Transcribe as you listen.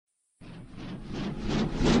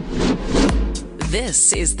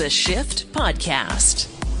This is the Shift Podcast.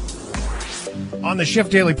 On the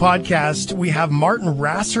Shift Daily Podcast, we have Martin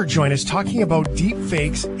Rasser join us talking about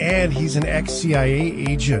deepfakes, and he's an ex-CIA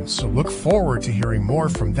agent. So look forward to hearing more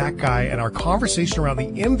from that guy and our conversation around the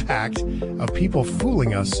impact of people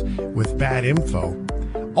fooling us with bad info.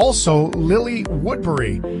 Also, Lily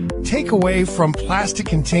Woodbury, takeaway from plastic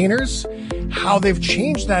containers, how they've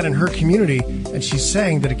changed that in her community, and she's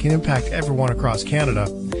saying that it can impact everyone across Canada.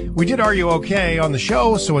 We did Are You OK on the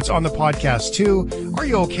show, so it's on the podcast too. Are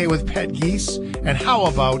you okay with pet geese? And how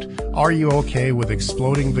about Are You okay with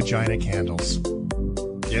exploding vagina candles?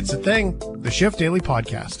 It's a thing. The Shift Daily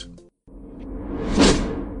Podcast.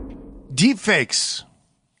 Deepfakes.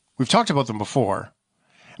 We've talked about them before.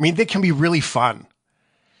 I mean, they can be really fun.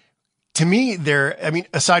 To me,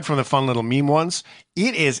 aside from the fun little meme ones,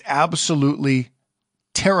 it is absolutely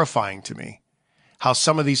terrifying to me how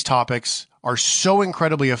some of these topics are so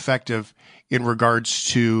incredibly effective in regards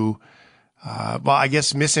to,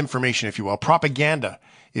 misinformation, if you will, propaganda,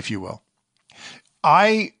 if you will.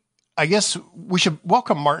 I guess we should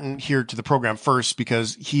welcome Martin here to the program first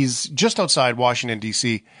because he's just outside Washington,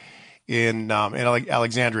 D.C. in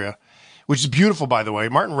Alexandria, which is beautiful, by the way.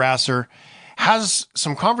 Martin Rasser has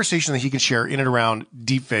some conversation that he can share in and around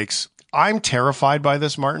deepfakes. I'm terrified by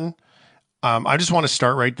this, Martin. I just want to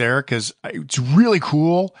start right there because it's really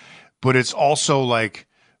cool, but it's also like,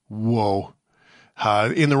 whoa,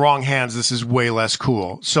 in the wrong hands, this is way less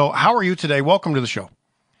cool. So how are you today? Welcome to the show.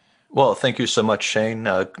 Well, thank you so much, Shane.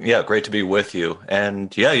 Great to be with you.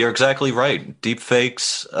 And yeah, you're exactly right.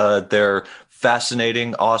 Deepfakes, they're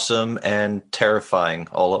fascinating, awesome, and terrifying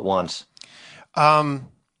all at once.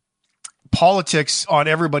 Politics on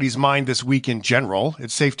everybody's mind this week in general,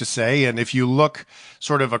 it's safe to say. And if you look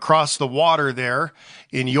sort of across the water there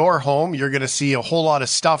in your home, you're going to see a whole lot of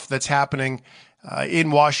stuff that's happening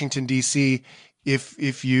in Washington, D.C.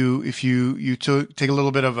 If you take a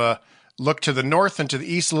little bit of a look to the north and to the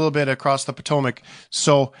east, a little bit across the Potomac.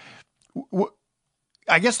 So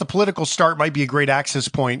I guess the political start might be a great access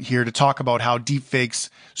point here to talk about how deepfakes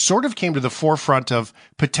sort of came to the forefront of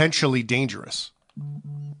potentially dangerous.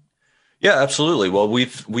 Yeah, absolutely. Well,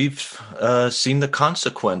 we've seen the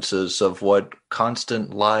consequences of what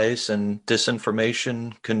constant lies and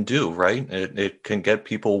disinformation can do, right? It can get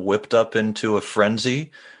people whipped up into a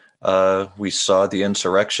frenzy. We saw the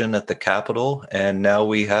insurrection at the Capitol, and now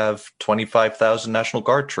we have 25,000 National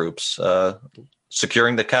Guard troops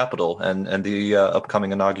securing the Capitol and the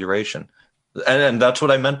upcoming inauguration. And that's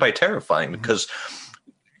what I meant by terrifying, because,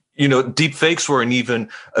 deep fakes weren't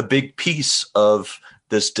even a big piece of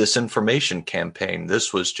this disinformation campaign.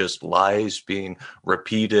 This was just lies being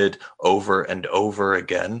repeated over and over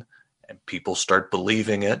again, and people start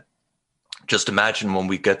believing it. Just imagine when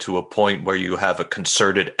we get to a point where you have a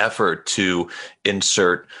concerted effort to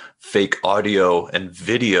insert fake audio and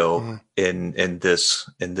video in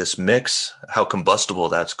this mix, how combustible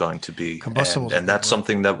that's going to be. And that's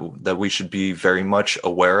something that we should be very much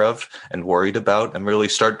aware of and worried about, and really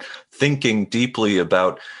start thinking deeply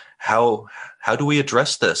about how do we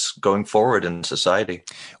address this going forward in society?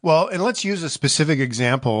 Well, and let's use a specific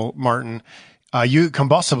example, Martin.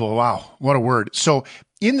 Combustible. Wow, what a word. So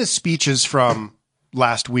in the speeches from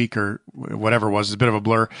last week or whatever it was, it's a bit of a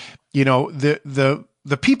blur,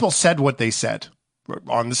 the people said what they said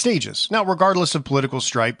on the stages. Now, regardless of political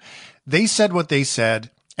stripe, they said what they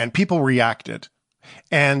said and people reacted.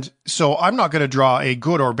 And so I'm not going to draw a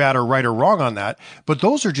good or bad or right or wrong on that, but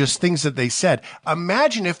those are just things that they said.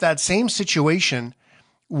 Imagine if that same situation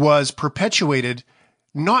was perpetuated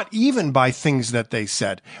not even by things that they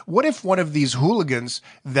said. What if one of these hooligans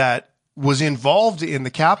that was involved in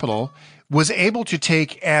the Capitol was able to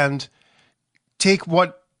take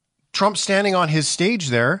what Trump standing on his stage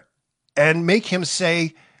there and make him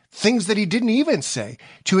say things that he didn't even say,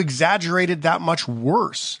 to exaggerate it that much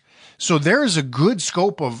worse? So there is a good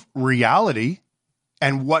scope of reality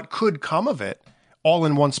and what could come of it all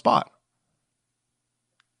in one spot.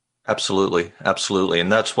 Absolutely. Absolutely.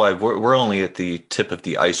 And that's why we're only at the tip of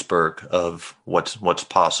the iceberg of what's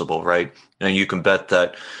possible, right? And you can bet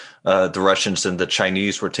that the Russians and the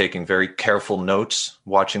Chinese were taking very careful notes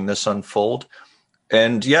watching this unfold.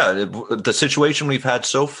 And yeah, the situation we've had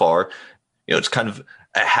so far, it's kind of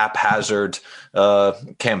a haphazard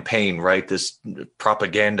campaign, right? This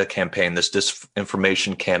propaganda campaign, this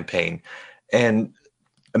disinformation campaign. And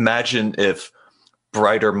imagine if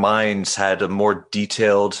brighter minds had a more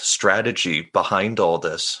detailed strategy behind all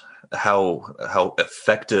this, how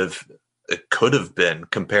effective it could have been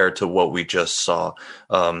compared to what we just saw.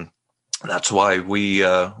 That's why we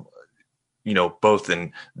both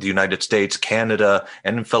in the United States, Canada,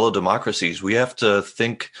 and in fellow democracies, we have to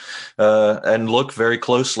think and look very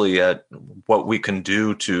closely at what we can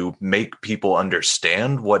do to make people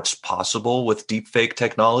understand what's possible with deepfake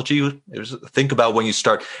technology. Think about when you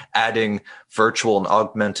start adding virtual and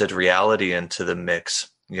augmented reality into the mix.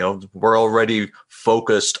 We're already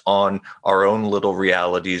focused on our own little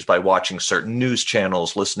realities by watching certain news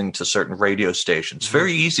channels, listening to certain radio stations. It's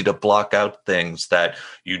very easy to block out things that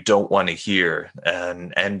you don't want to hear.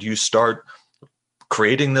 And you start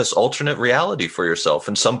creating this alternate reality for yourself.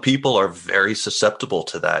 And some people are very susceptible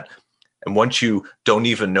to that. And once you don't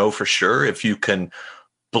even know for sure if you can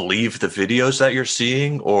believe the videos that you're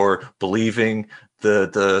seeing or believing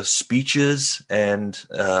the speeches and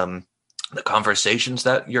the conversations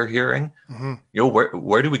that you're hearing,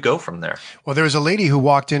 where do we go from there? Well, there was a lady who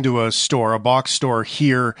walked into a box store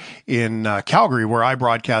here in Calgary, where I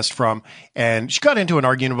broadcast from, and she got into an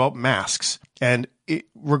argument about masks. And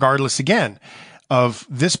regardless, again, of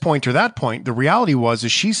this point or that point, the reality was,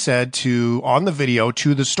 as she said on the video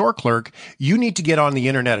to the store clerk, you need to get on the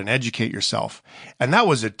internet and educate yourself. And that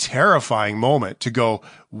was a terrifying moment to go,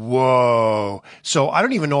 whoa. So I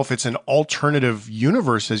don't even know if it's an alternative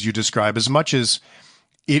universe, as you describe, as much as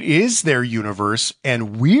it is their universe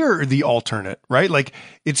and we're the alternate, right? Like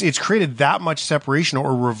it's created that much separation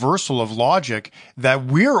or reversal of logic that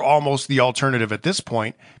we're almost the alternative at this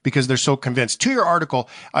point because they're so convinced. To your article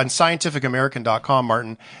on scientificamerican.com,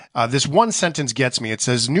 Martin, this one sentence gets me. It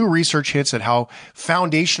says, new research hits at how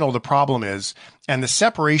foundational the problem is and the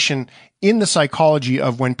separation in the psychology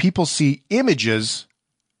of when people see images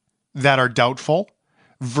that are doubtful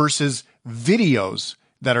versus videos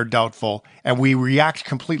that are doubtful, and we react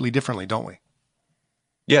completely differently, don't we?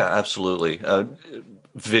 Yeah, absolutely.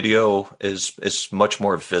 Video is much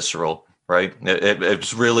more visceral, right?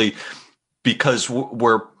 It's really because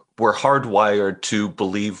we're hardwired to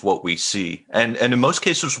believe what we see, and in most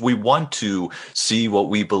cases we want to see what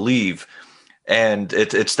we believe, and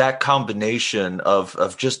it's that combination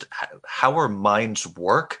of just how our minds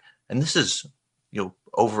work, and this is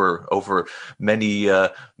over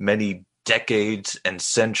many decades and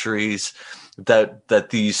centuries that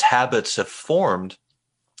these habits have formed,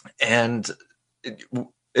 and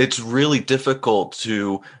it's really difficult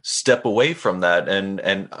to step away from that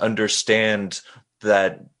and understand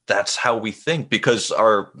that that's how we think, because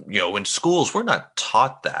in schools we're not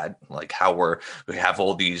taught that, like how we have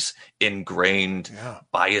all these ingrained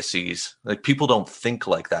biases. Like people don't think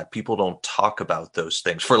like that. People don't talk about those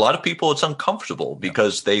things. For a lot of people, it's uncomfortable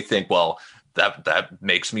because they think, well, that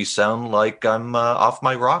makes me sound like I'm off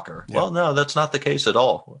my rocker. Yeah. Well, no, that's not the case at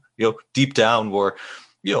all. Deep down, we're,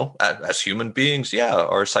 as human beings,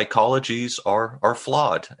 our psychologies are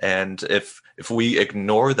flawed, and if we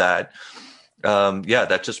ignore that,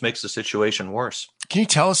 that just makes the situation worse. Can you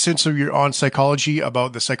tell us, since you're on psychology,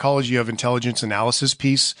 about the psychology of intelligence analysis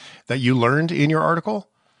piece that you learned in your article?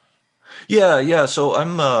 Yeah. So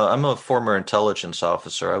I'm a former intelligence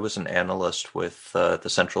officer. I was an analyst with the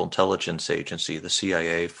Central Intelligence Agency, the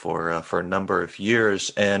CIA, for a number of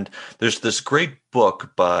years. And there's this great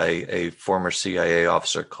book by a former CIA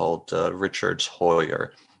officer called Richard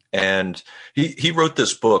Hoyer. And he wrote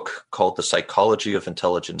this book called The Psychology of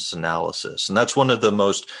Intelligence Analysis. And that's one of the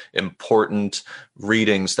most important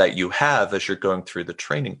readings that you have as you're going through the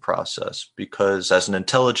training process, because as an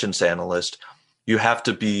intelligence analyst, you have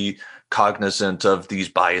to be cognizant of these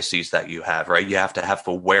biases that you have, right? You have to have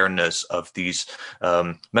awareness of these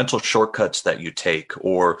mental shortcuts that you take,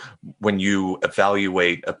 or when you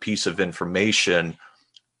evaluate a piece of information,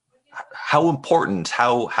 how important,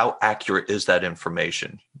 how accurate is that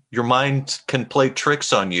information? Your mind can play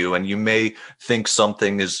tricks on you, and you may think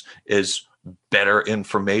something is better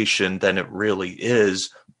information than it really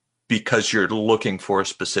is because you're looking for a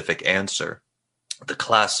specific answer. The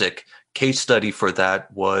classic case study for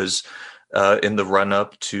that was in the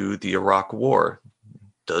run-up to the Iraq War.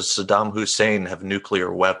 Does Saddam Hussein have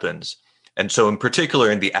nuclear weapons? And so in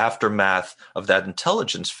particular, in the aftermath of that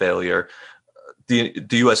intelligence failure, the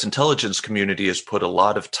U.S. intelligence community has put a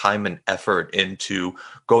lot of time and effort into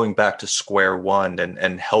going back to square one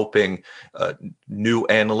and helping new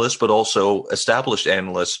analysts, but also established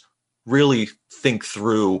analysts, really think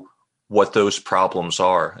through what those problems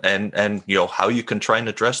are and how you can try and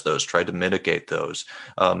address those, try to mitigate those.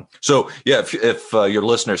 If your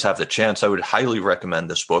listeners have the chance, I would highly recommend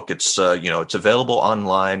this book. It's it's available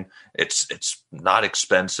online. It's not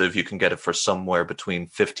expensive. You can get it for somewhere between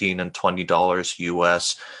 $15 and $20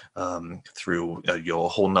 US through a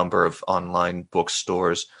whole number of online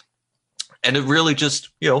bookstores, and it really just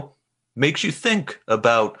makes you think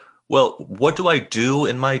about Well, what do I do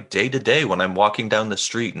in my day to day when I'm walking down the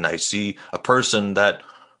street and I see a person that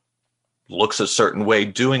looks a certain way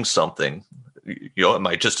doing something? Am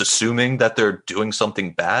I just assuming that they're doing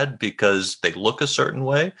something bad because they look a certain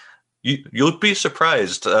way? You'll be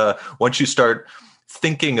surprised once you start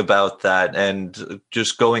thinking about that and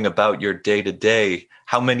just going about your day to day,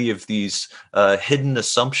 how many of these hidden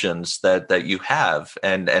assumptions that you have,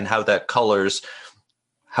 and how that colors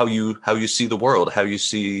how you see the world, how you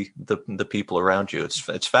see the people around you.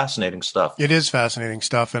 It's fascinating stuff. It is fascinating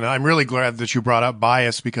stuff, and I'm really glad that you brought up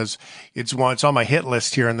bias, because it's on my hit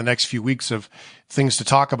list here in the next few weeks of things to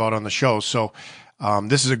talk about on the show. So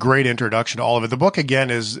this is a great introduction to all of it. The book, again,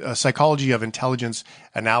 is Psychology of Intelligence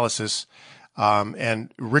Analysis.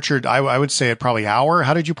 And Richard, I would say it probably Hauer.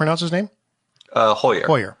 How did you pronounce his name? Hoyer.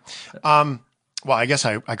 Hoyer. Well, I guess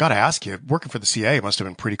I got to ask you, working for the CIA must have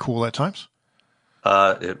been pretty cool at times.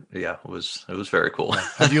 It was very cool.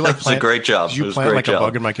 Have you it was a great job. Did you plant like a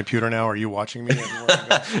bug in my computer now? Are you watching me?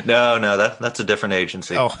 No, that's a different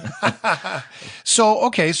agency. Oh,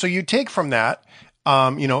 so you take from that,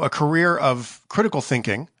 a career of critical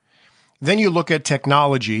thinking. Then you look at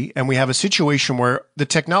technology, and we have a situation where the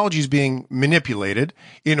technology is being manipulated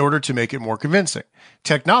in order to make it more convincing.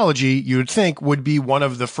 Technology, you would think, would be one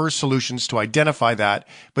of the first solutions to identify that,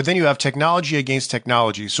 but then you have technology against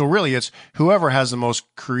technology. So really, it's whoever has the most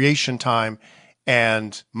creation time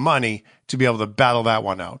and money to be able to battle that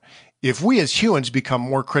one out. If we as humans become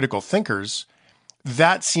more critical thinkers,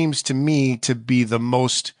 that seems to me to be the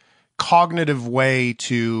most cognitive way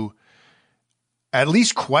to at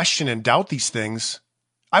least question and doubt these things.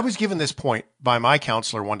 I was given this point by my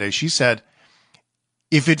counselor one day. She said,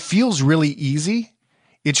 if it feels really easy,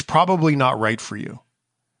 it's probably not right for you.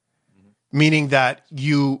 Mm-hmm. Meaning that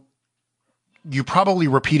you probably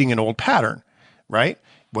repeating an old pattern, right?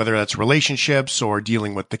 Whether that's relationships or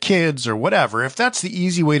dealing with the kids or whatever. If that's the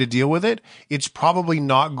easy way to deal with it, it's probably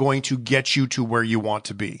not going to get you to where you want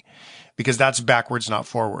to be, because that's backwards, not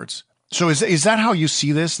forwards. So is that how you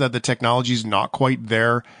see this, that the technology is not quite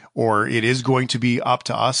there, or it is going to be up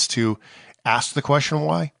to us to ask the question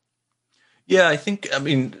why? Yeah,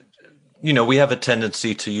 we have a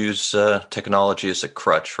tendency to use technology as a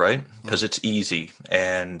crutch, right? Because it's easy.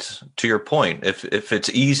 And to your point, if it's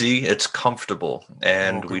easy, it's comfortable.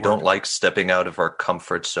 And we don't like stepping out of our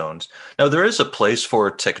comfort zones. Now, there is a place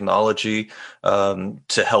for technology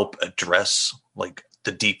to help address, like,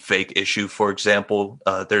 the deep fake issue, for example.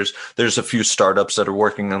 There's a few startups that are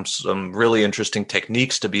working on some really interesting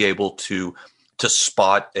techniques to be able to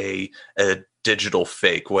spot a digital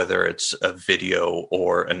fake, whether it's a video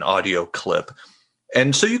or an audio clip.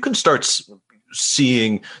 And so you can start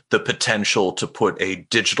seeing the potential to put a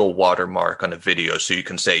digital watermark on a video. So you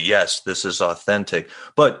can say, yes, this is authentic.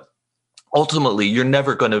 But ultimately, you're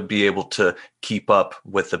never going to be able to keep up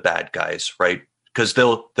with the bad guys, right? Because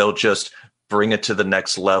they'll just bring it to the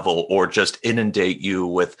next level, or just inundate you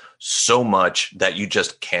with so much that you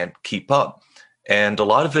just can't keep up. And a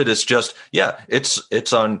lot of it is just,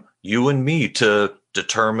 it's on you and me to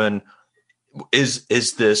determine, is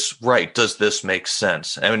this right? Does this make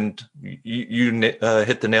sense? And you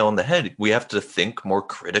hit the nail on the head. We have to think more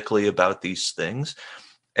critically about these things.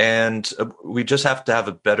 And we just have to have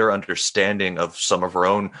a better understanding of some of our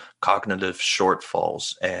own cognitive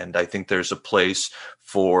shortfalls. And I think there's a place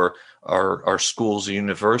for our schools and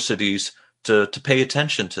universities to pay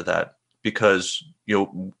attention to that, because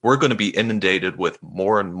we're going to be inundated with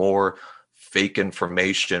more and more fake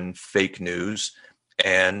information, fake news.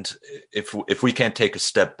 And if we can't take a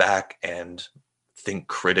step back and think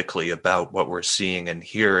critically about what we're seeing and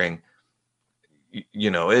hearing,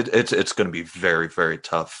 it's going to be very, very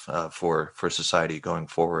tough for society going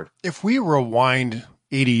forward. If we rewind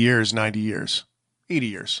 80 years, 90 years, 80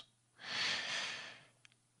 years,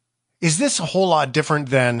 is this a whole lot different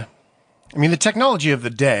than, the technology of the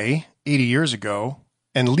day 80 years ago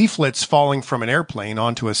and leaflets falling from an airplane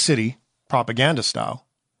onto a city, propaganda style?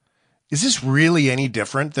 Is this really any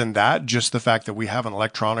different than that? Just the fact that we have an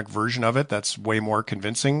electronic version of it that's way more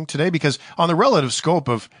convincing today? Because on the relative scope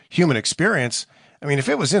of human experience, if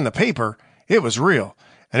it was in the paper, it was real.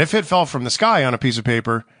 And if it fell from the sky on a piece of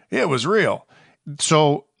paper, it was real.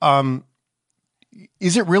 So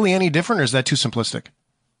is it really any different, or is that too simplistic?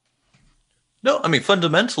 No,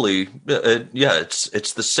 fundamentally,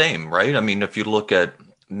 it's the same, right? If you look at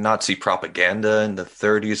Nazi propaganda in the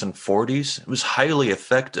 30s and 40s, it was highly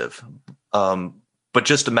effective. But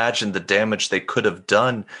just imagine the damage they could have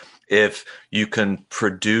done if you can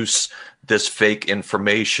produce this fake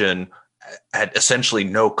information at essentially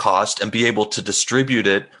no cost and be able to distribute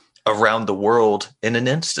it around the world in an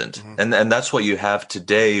instant. And that's what you have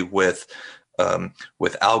today with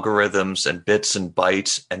algorithms and bits and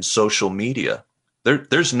bytes and social media.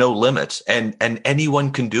 There's no limits, and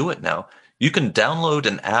anyone can do it now. You can download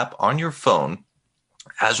an app on your phone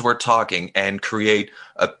as we're talking and create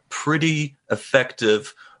a pretty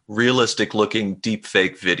effective, realistic looking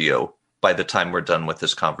deepfake video by the time we're done with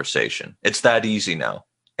this conversation. It's that easy now.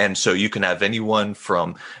 And so you can have anyone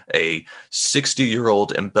from a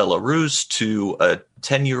 60-year-old in Belarus to a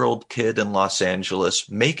 10-year-old kid in Los Angeles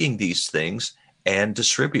making these things and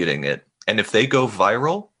distributing it. And if they go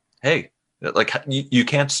viral, hey, like you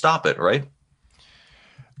can't stop it, right?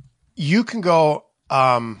 You can go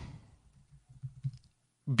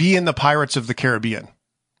be in the Pirates of the Caribbean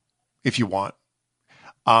if you want.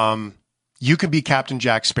 You can be Captain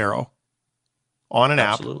Jack Sparrow on an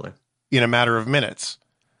Absolutely. app in a matter of minutes.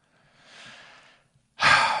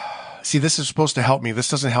 See, this is supposed to help me. This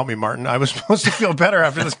doesn't help me, Martin. I was supposed to feel better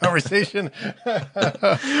after this conversation.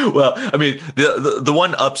 Well, I mean, the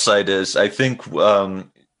one upside is I think,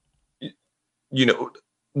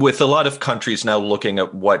 with a lot of countries now looking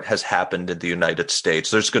at what has happened in the United States,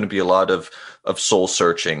 there's going to be a lot of soul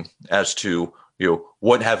searching as to,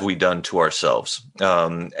 what have we done to ourselves?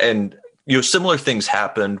 And similar things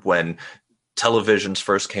happened when televisions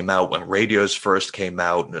first came out, when radios first came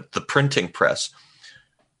out, the printing press.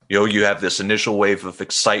 You have this initial wave of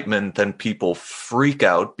excitement, then people freak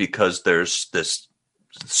out because there's this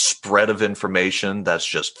spread of information that's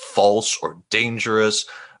just false or dangerous,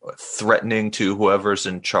 or threatening to whoever's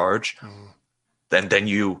in charge. Then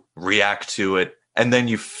you react to it, and then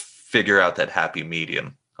you figure out that happy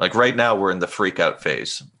medium. Like right now, we're in the freak out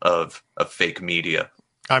phase of fake media.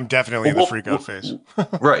 I'm definitely in the freak out phase.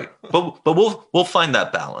 Right. But we'll find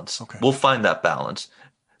that balance. Okay. We'll find that balance.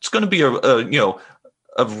 It's going to be a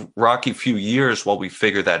rocky few years while we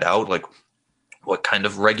figure that out. Like, what kind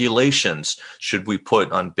of regulations should we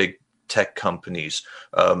put on big tech companies?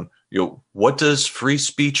 What does free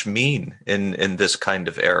speech mean in this kind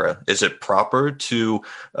of era? Is it proper to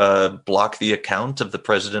block the account of the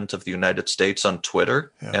president of the United States on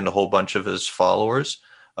Twitter and a whole bunch of his followers?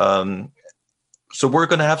 So we're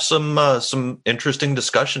going to have some interesting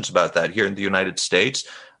discussions about that here in the United States.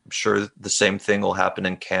 I'm sure the same thing will happen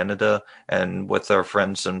in Canada and with our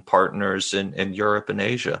friends and partners in Europe and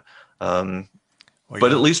Asia. But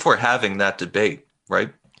at least we're having that debate,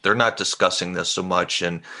 right? They're not discussing this so much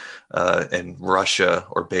in Russia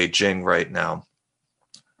or Beijing right now.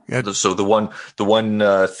 Yeah. So the one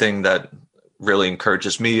thing that really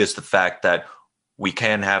encourages me is the fact that we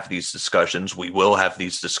can have these discussions. We will have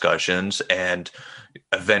these discussions, and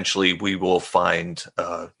eventually we will find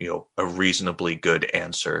a reasonably good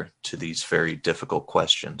answer to these very difficult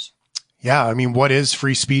questions. Yeah, I mean, what is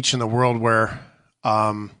free speech in the world where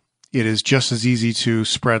it is just as easy to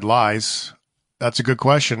spread lies? That's a good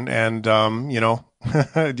question. And,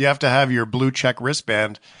 you have to have your blue check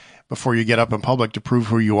wristband before you get up in public to prove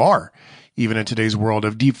who you are, even in today's world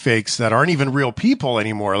of deep fakes that aren't even real people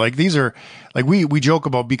anymore. Like these are, like we joke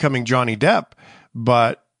about becoming Johnny Depp,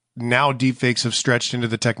 but now deep fakes have stretched into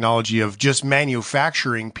the technology of just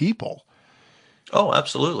manufacturing people. Oh,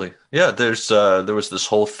 absolutely. Yeah, there was this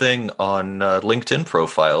whole thing on LinkedIn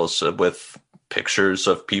profiles with pictures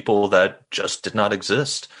of people that just did not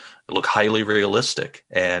exist. It looked highly realistic,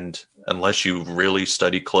 and unless you really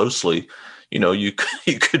study closely, you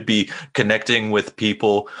could be connecting with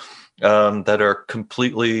people that are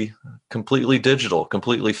completely digital,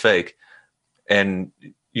 completely fake. And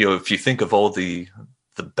if you think of all the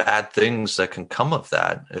bad things that can come of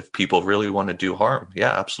that, if people really want to do harm,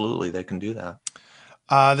 yeah, absolutely, they can do that.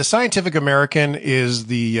 The Scientific American is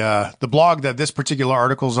the blog that this particular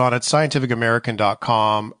article is on. It's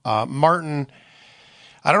scientificamerican.com. Martin,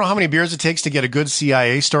 I don't know how many beers it takes to get a good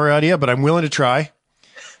CIA story idea, but I'm willing to try.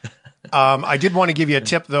 I did want to give you a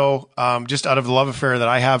tip, though, just out of the love affair that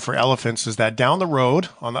I have for elephants, is that down the road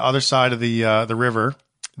on the other side of the river,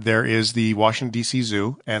 there is the Washington, D.C.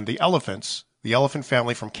 Zoo, and the elephant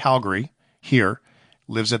family from Calgary here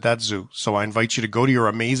lives at that zoo. So I invite you to go to your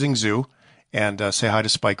amazing zoo and say hi to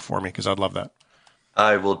Spike for me, because I'd love that.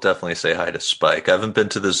 I will definitely say hi to Spike. I haven't been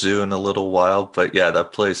to the zoo in a little while, but yeah,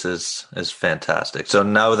 that place is fantastic. So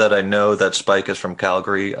now that I know that Spike is from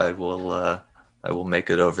Calgary, I will make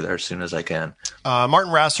it over there as soon as I can.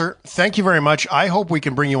 Martin Rasser, thank you very much. I hope we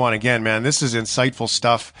can bring you on again, man. This is insightful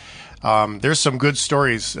stuff. There's some good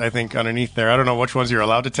stories, I think, underneath there. I don't know which ones you're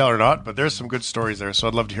allowed to tell or not, but there's some good stories there, so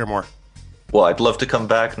I'd love to hear more. Well, I'd love to come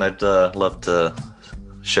back, and I'd love to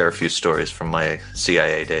share a few stories from my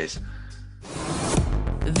CIA days.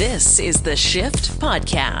 This is the Shift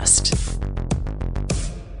Podcast.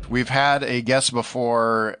 We've had a guest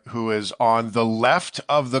before who is on the left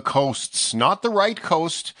of the coasts, not the right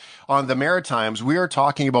coast on the Maritimes. We are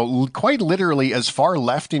talking about quite literally as far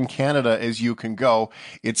left in Canada as you can go.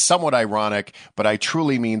 It's somewhat ironic, but I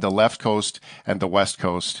truly mean the left coast and the west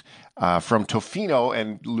coast. From Tofino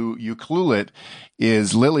and Ucluelet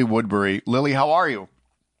is Lily Woodbury. Lily, how are you?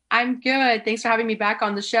 I'm good. Thanks for having me back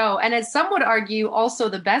on the show. And as some would argue, also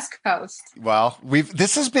the best coast. Well,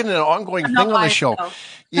 this has been an ongoing thing on the show.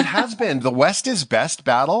 It has been. The West is best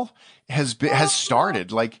battle has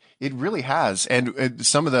started. Like it really has. And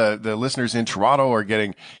some of the listeners in Toronto are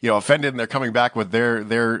getting, offended, and they're coming back with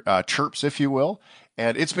their chirps, if you will.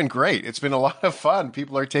 And it's been great. It's been a lot of fun.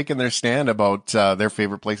 People are taking their stand about their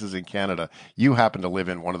favorite places in Canada. You happen to live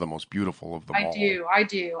in one of the most beautiful of them all. I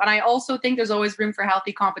do. And I also think there's always room for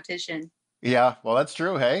healthy competition. Yeah, well, that's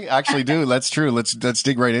true. Hey, actually do. That's true. Let's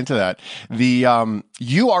dig right into that.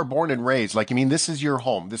 You are born and raised. This is your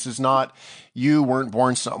home. This is not, you weren't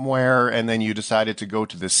born somewhere and then you decided to go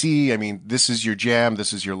to the sea. This is your jam.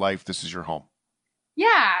 This is your life. This is your home.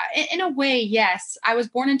 Yeah, in a way, yes. I was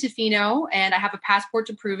born in Tofino and I have a passport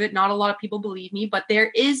to prove it. Not a lot of people believe me, but there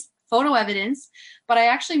is photo evidence. But I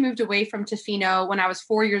actually moved away from Tofino when I was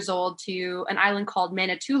 4 years old to an island called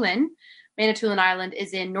Manitoulin. Manitoulin Island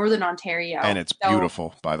is in northern Ontario. And it's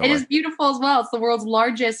beautiful, by the way. It is beautiful as well. It's the world's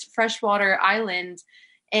largest freshwater island.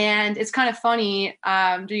 And it's kind of funny,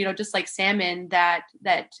 just like salmon that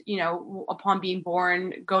upon being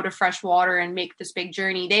born, go to fresh water and make this big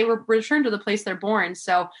journey. They were returned to the place they're born.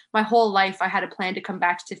 So my whole life, I had a plan to come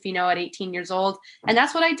back to Tofino at 18 years old. And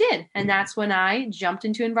that's what I did. And that's when I jumped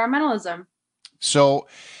into environmentalism. So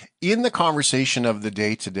in the conversation of the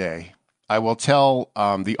day today, I will tell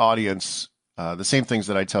the audience the same things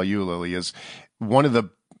that I tell you, Lily, is one of the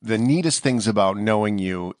neatest things about knowing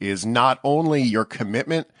you is not only your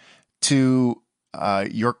commitment to I'm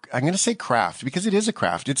going to say craft, because it is a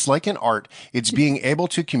craft. It's like an art. It's being able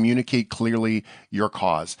to communicate clearly your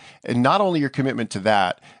cause. And not only your commitment to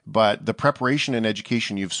that, but the preparation and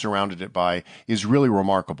education you've surrounded it by is really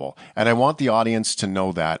remarkable. And I want the audience to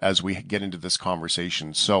know that as we get into this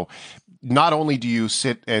conversation. So not only do you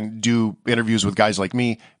sit and do interviews with guys like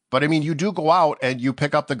me, but you do go out and you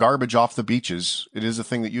pick up the garbage off the beaches. It is a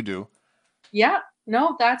thing that you do. Yeah,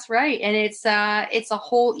 no, that's right. And it's a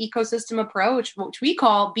whole ecosystem approach, which we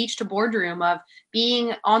call beach to boardroom, of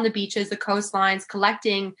being on the beaches, the coastlines,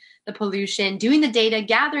 collecting the pollution, doing the data,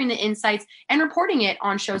 gathering the insights, and reporting it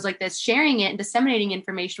on shows like this, sharing it and disseminating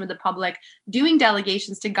information with the public, doing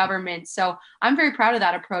delegations to government. So I'm very proud of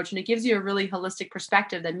that approach. And it gives you a really holistic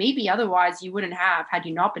perspective that maybe otherwise you wouldn't have had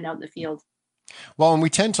you not been out in the field. Well, and we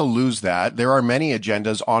tend to lose that. There are many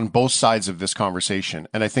agendas on both sides of this conversation.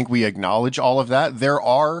 And I think we acknowledge all of that. There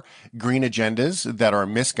are green agendas that are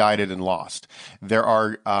misguided and lost. There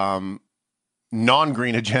are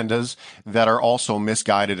non-green agendas that are also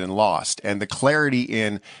misguided and lost. And the clarity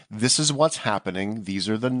in this is what's happening, these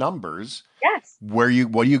are the numbers. Yes. What are you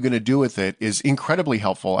going to do with it is incredibly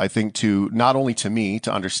helpful, I think, to not only to me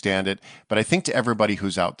to understand it, but I think to everybody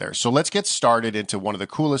who's out there. So let's get started into one of the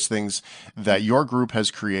coolest things that your group has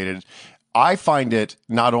created. I find it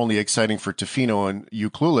not only exciting for Tofino and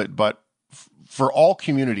Ucluelet, but for all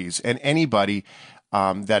communities and anybody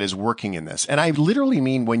that is working in this. And I literally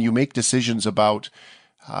mean when you make decisions about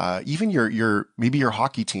even your maybe your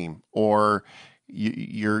hockey team or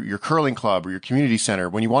your curling club or your community center,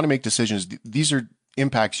 when you want to make decisions, these are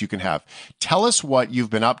impacts you can have. Tell us what you've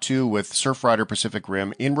been up to with Surfrider Pacific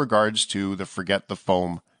Rim in regards to the Forget the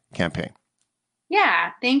Foam campaign.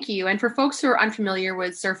 Yeah, thank you. And for folks who are unfamiliar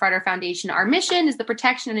with Surfrider Foundation, our mission is the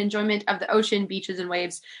protection and enjoyment of the ocean, beaches, and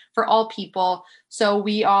waves for all people. So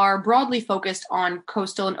we are broadly focused on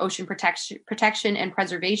coastal and ocean protection and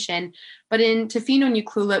preservation. But in Tofino and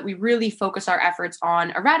Ucluelet, we really focus our efforts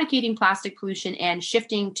on eradicating plastic pollution and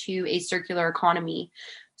shifting to a circular economy.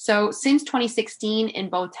 So since 2016 in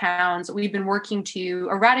both towns, we've been working to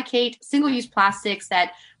eradicate single-use plastics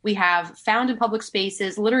that we have found in public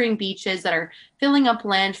spaces, littering beaches that are filling up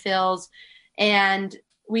landfills. And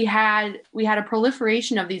we had a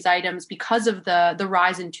proliferation of these items because of the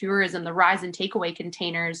rise in tourism, the rise in takeaway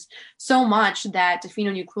containers, so much that Tofino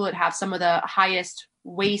and Ucluelet have some of the highest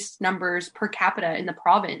waste numbers per capita in the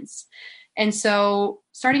province. And so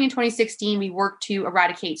starting in 2016, we worked to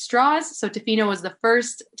eradicate straws. So Tofino was the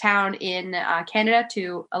first town in Canada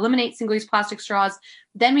to eliminate single-use plastic straws.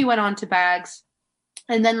 Then we went on to bags.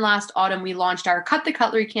 And then last autumn, we launched our Cut the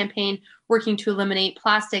Cutlery campaign, working to eliminate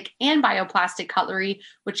plastic and bioplastic cutlery,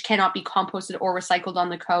 which cannot be composted or recycled on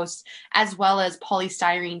the coast, as well as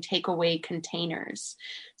polystyrene takeaway containers.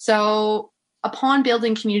 So upon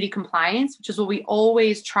building community compliance, which is what we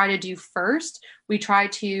always try to do first, we try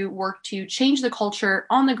to work to change the culture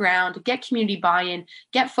on the ground, get community buy-in,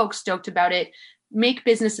 get folks stoked about it, make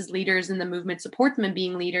businesses leaders in the movement, support them in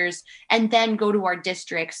being leaders, and then go to our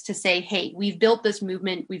districts to say, hey, we've built this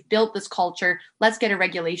movement, we've built this culture, let's get a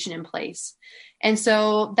regulation in place. And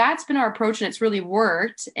so that's been our approach, and it's really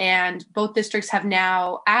worked. And both districts have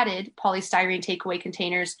now added polystyrene takeaway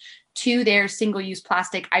containers to their single-use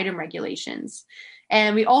plastic item regulations.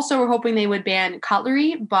 And we also were hoping they would ban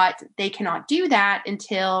cutlery, but they cannot do that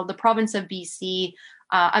until the province of BC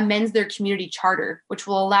amends their community charter, which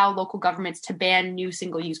will allow local governments to ban new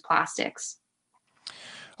single-use plastics.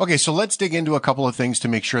 Okay, so let's dig into a couple of things to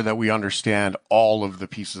make sure that we understand all of the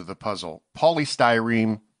pieces of the puzzle.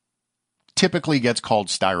 Polystyrene typically gets called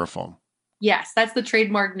styrofoam. Yes, that's the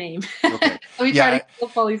trademark name. Okay. We try to call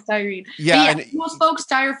polystyrene. Yeah, and most folks,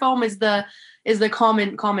 styrofoam is the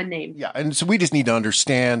common name. Yeah, and so we just need to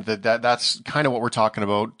understand that's kind of what we're talking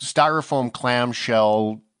about. Styrofoam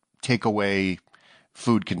clamshell takeaway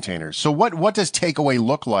food containers. So what does takeaway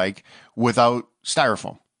look like without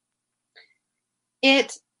styrofoam?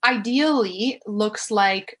 It ideally looks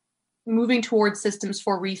like moving towards systems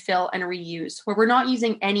for refill and reuse, where we're not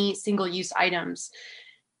using any single-use items.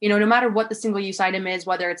 No matter what the single-use item is,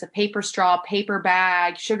 whether it's a paper straw, paper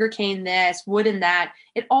bag, sugarcane this, wooden that,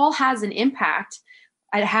 it all has an impact.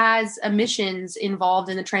 It has emissions involved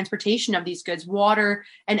in the transportation of these goods, water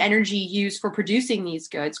and energy used for producing these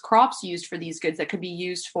goods, crops used for these goods that could be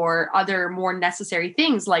used for other more necessary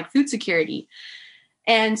things like food security.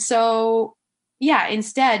 And so,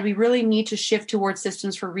 instead, we really need to shift towards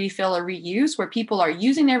systems for refill or reuse, where people are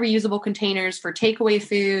using their reusable containers for takeaway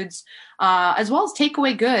foods, as well as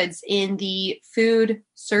takeaway goods in the food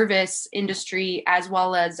service industry, as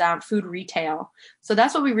well as food retail. So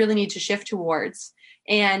that's what we really need to shift towards.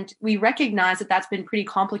 And we recognize that that's been pretty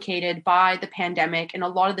complicated by the pandemic and a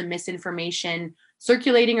lot of the misinformation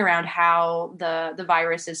circulating around how the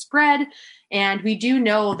virus is spread. And we do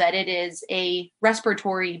know that it is a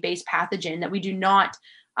respiratory-based pathogen, that we do not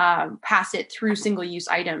pass it through single-use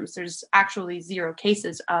items. There's actually 0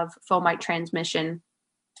 cases of fomite transmission.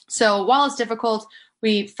 So while it's difficult,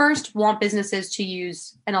 we first want businesses to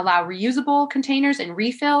use and allow reusable containers and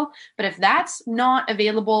refill. But if that's not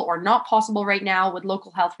available or not possible right now with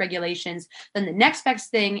local health regulations, then the next best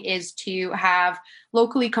thing is to have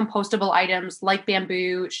locally compostable items like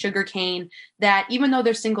bamboo, sugarcane, that even though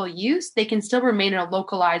they're single use, they can still remain in a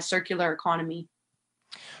localized circular economy.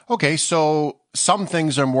 Okay, so some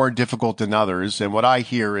things are more difficult than others. And what I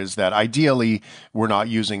hear is that ideally we're not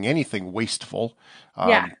using anything wasteful.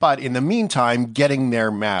 But in the meantime, getting there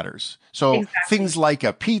matters. So things like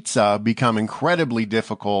a pizza become incredibly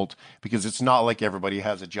difficult because it's not like everybody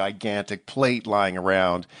has a gigantic plate lying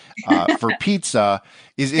around for pizza.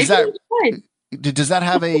 Is that, does that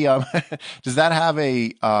have a, does that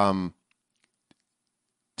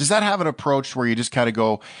have an approach where you just kind of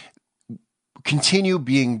go, continue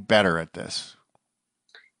being better at this?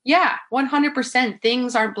 Yeah, 100%.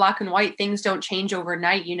 Things aren't black and white. Things don't change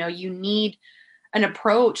overnight. You need an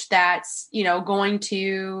approach that's, going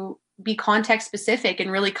to be context specific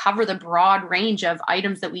and really cover the broad range of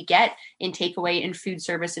items that we get in takeaway and food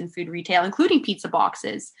service and food retail, including pizza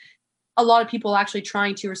boxes. A lot of people actually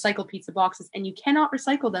trying to recycle pizza boxes, and you cannot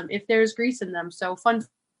recycle them if there's grease in them. So fun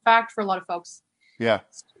fact for a lot of folks. Yeah.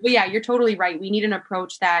 But yeah, you're totally right. We need an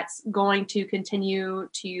approach that's going to continue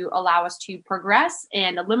to allow us to progress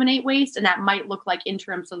and eliminate waste. And that might look like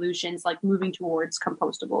interim solutions, like moving towards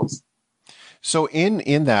compostables. So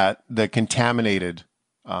in that, the contaminated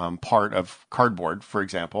part of cardboard, for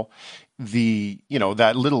example,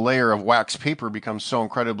 that little layer of wax paper becomes so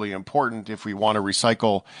incredibly important if we want to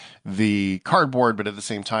recycle the cardboard, but at the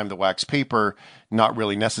same time, the wax paper, not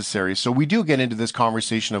really necessary. So we do get into this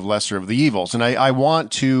conversation of lesser of the evils. And I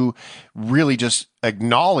want to really just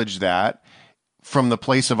acknowledge that from the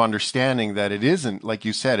place of understanding that it isn't, like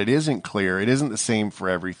you said, it isn't clear. It isn't the same for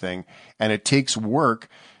everything. And it takes work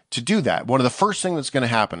to do that. One of the first things that's going to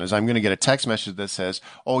happen is I'm going to get a text message that says,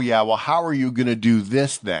 oh yeah, well, how are you going to do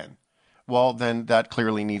this then? Well, then that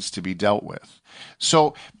clearly needs to be dealt with.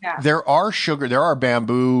 So there are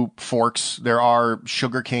bamboo forks, there are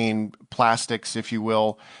sugarcane plastics, if you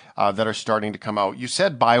will, that are starting to come out. You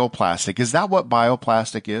said bioplastic. Is that what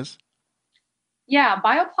bioplastic is? Yeah,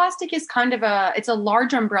 bioplastic is it's a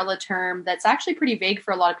large umbrella term that's actually pretty vague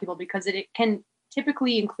for a lot of people because it can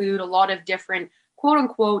typically include a lot of different quote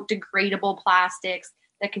unquote degradable plastics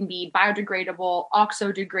that can be biodegradable,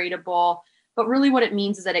 oxo-degradable. But really what it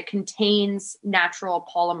means is that it contains natural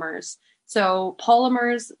polymers. So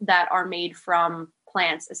polymers that are made from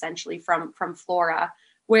plants, essentially from flora.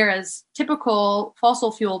 Whereas typical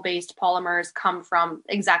fossil fuel based polymers come from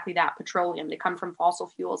exactly that, petroleum. They come from fossil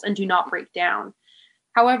fuels and do not break down.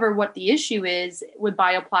 However, what the issue is with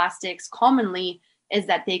bioplastics commonly is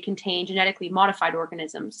that they contain genetically modified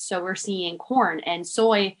organisms. So we're seeing corn and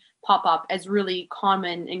soy pop up as really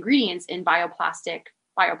common ingredients in bioplastic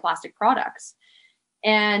products.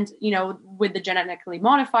 And, with the genetically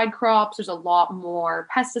modified crops, there's a lot more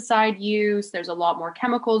pesticide use. There's a lot more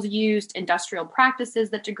chemicals used, industrial practices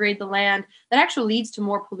that degrade the land. That actually leads to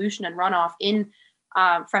more pollution and runoff in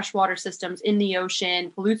freshwater systems, in the ocean,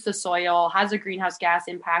 pollutes the soil, has a greenhouse gas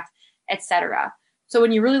impact, etc. So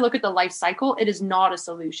when you really look at the life cycle, it is not a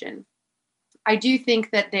solution. I do think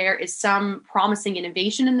that there is some promising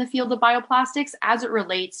innovation in the field of bioplastics as it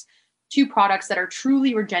relates to products that are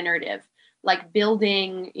truly regenerative, like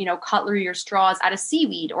building, cutlery or straws out of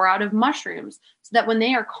seaweed or out of mushrooms, so that when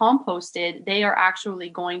they are composted, they are actually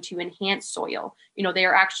going to enhance soil. They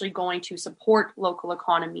are actually going to support local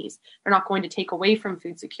economies. They're not going to take away from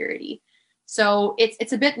food security. So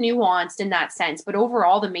it's a bit nuanced in that sense, but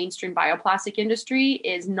overall, the mainstream bioplastic industry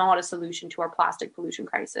is not a solution to our plastic pollution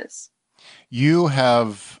crisis. You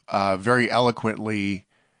have very eloquently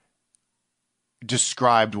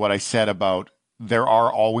described what I said about there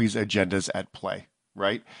are always agendas at play,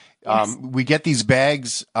 right? Yes. We get these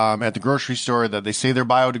bags at the grocery store that they say they're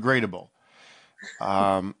biodegradable.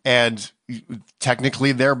 And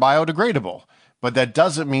technically they're biodegradable, but that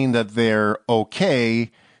doesn't mean that they're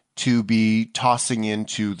okay to be tossing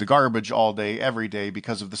into the garbage all day, every day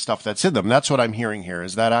because of the stuff that's in them. That's what I'm hearing here.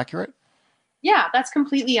 Is that accurate? Yeah, that's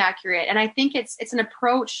completely accurate. And I think it's an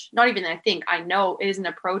approach, not even I think, I know it is an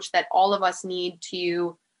approach that all of us need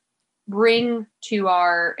to bring to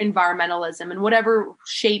our environmentalism in whatever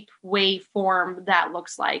shape, way, form that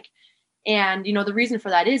looks like. And, the reason for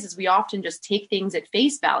that is we often just take things at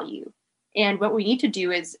face value. And what we need to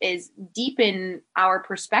do is deepen our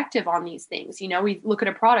perspective on these things. We look at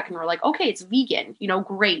a product and we're like, okay, it's vegan,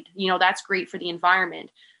 great. That's great for the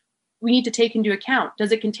environment. We need to take into account,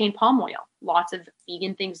 does it contain palm oil? Lots of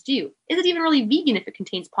vegan things do. Is it even really vegan if it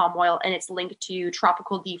contains palm oil and it's linked to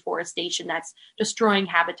tropical deforestation that's destroying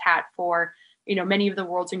habitat for, many of the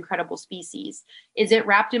world's incredible species? Is it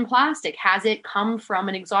wrapped in plastic? Has it come from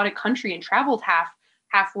an exotic country and traveled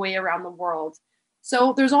halfway around the world?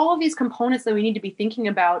 So there's all of these components that we need to be thinking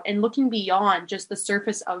about and looking beyond just the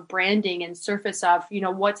surface of branding and surface of,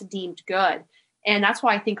 what's deemed good. And that's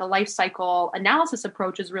why I think a life cycle analysis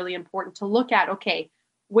approach is really important to look at, okay,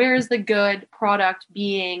 where is the good product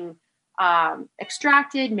being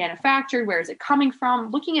extracted, manufactured? Where is it coming from?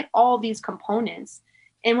 Looking at all these components.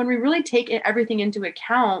 And when we really take everything into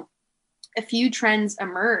account, a few trends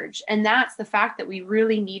emerge. And that's the fact that we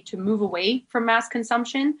really need to move away from mass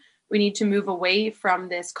consumption. We need to move away from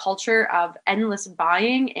this culture of endless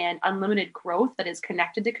buying and unlimited growth that is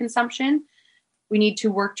connected to consumption. We need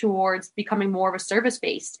to work towards becoming more of a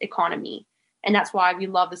service-based economy. And that's why we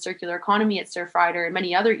love the circular economy at Surfrider, and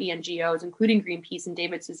many other NGOs, including Greenpeace and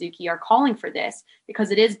David Suzuki, are calling for this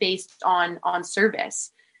because it is based on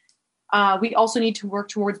service. We also need to work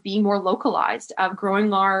towards being more localized, of growing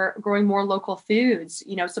more local foods,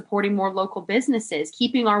 supporting more local businesses,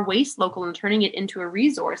 keeping our waste local and turning it into a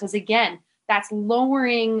resource. As again, that's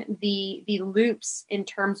lowering the loops in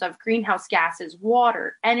terms of greenhouse gases,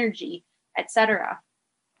 water, energy, etc.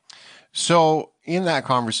 So in that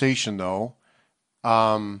conversation, though,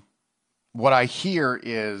 what I hear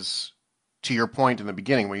is, to your point in the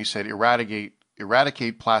beginning when you said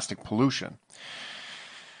eradicate plastic pollution.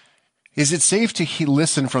 Is it safe to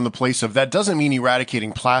listen from the place of that doesn't mean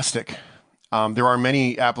eradicating plastic? There are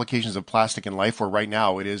many applications of plastic in life where right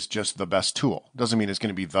now it is just the best tool. Doesn't mean it's going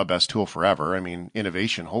to be the best tool forever. I mean,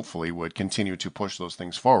 innovation hopefully would continue to push those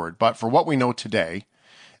things forward. But for what we know today,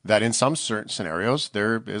 that in some certain scenarios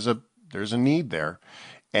there's a need there,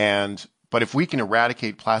 but if we can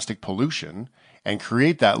eradicate plastic pollution and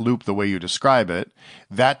create that loop the way you describe it,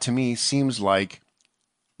 that to me seems like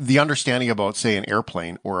the understanding about, say, an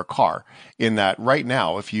airplane or a car. In that right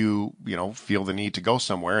now, if you feel the need to go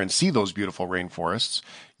somewhere and see those beautiful rainforests,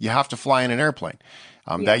 you have to fly in an airplane.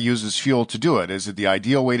 That uses fuel to do it. Is it the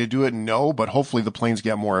ideal way to do it? No, but hopefully the planes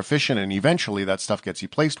get more efficient and eventually that stuff gets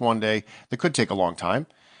replaced one day. That could take a long time.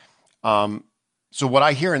 So what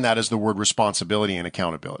I hear in that is the word responsibility and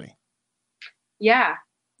accountability. Yeah,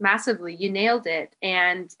 massively. You nailed it.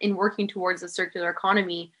 And in working towards a circular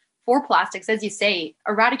economy for plastics, as you say,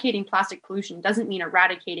 eradicating plastic pollution doesn't mean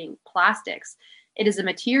eradicating plastics. It is a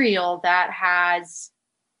material that has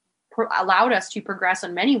allowed us to progress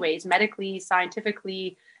in many ways, medically,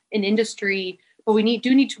 scientifically, in industry, but we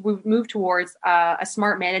do need to move towards a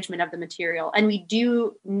smart management of the material. And we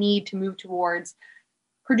do need to move towards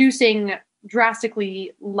producing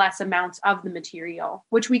drastically less amounts of the material,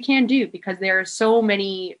 which we can do because there are so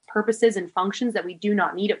many purposes and functions that we do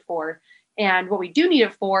not need it for. And what we do need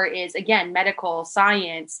it for is, again, medical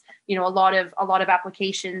science, a lot of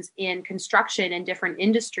applications in construction and different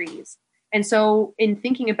industries. And so in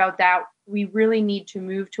thinking about that, we really need to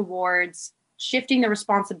move towards shifting the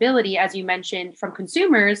responsibility, as you mentioned, from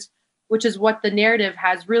consumers, which is what the narrative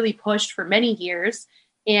has really pushed for many years.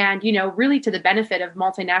 And, really to the benefit of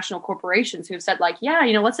multinational corporations who have said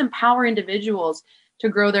let's empower individuals to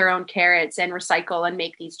grow their own carrots and recycle and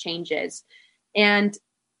make these changes. And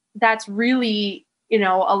that's really,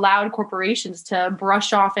 allowed corporations to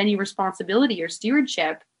brush off any responsibility or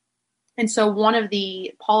stewardship. And so one of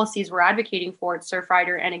the policies we're advocating for at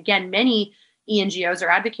Surfrider, and again, many ENGOs are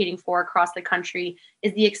advocating for across the country,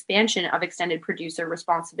 is the expansion of extended producer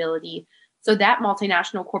responsibility, so that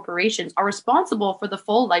multinational corporations are responsible for the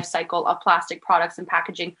full life cycle of plastic products and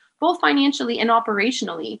packaging, both financially and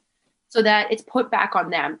operationally, so that it's put back on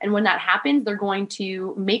them. And when that happens, they're going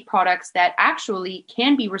to make products that actually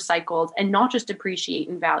can be recycled and not just depreciate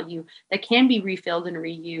in value, that can be refilled and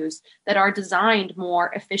reused, that are designed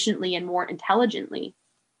more efficiently and more intelligently.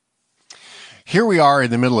 Here we are in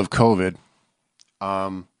the middle of COVID,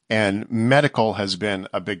 and medical has been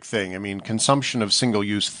a big thing. I mean, consumption of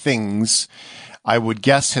single-use things, I would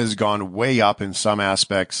guess, has gone way up in some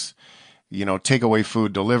aspects. Takeaway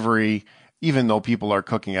food delivery, even though people are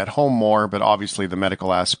cooking at home more, but obviously the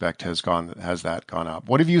medical aspect has gone up.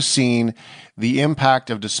 What have you seen the impact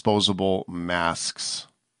of disposable masks?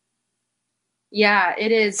 Yeah,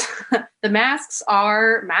 it is. The masks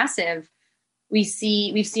are massive. We've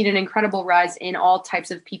seen an incredible rise in all types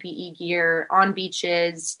of PPE gear on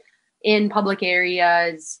beaches, in public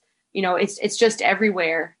areas. It's just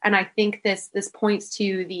everywhere. And I think this points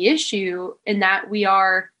to the issue in that we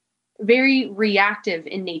are very reactive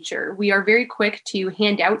in nature. We are very quick to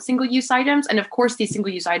hand out single-use items. And of course, these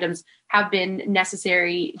single-use items have been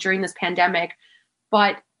necessary during this pandemic.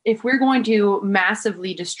 But if we're going to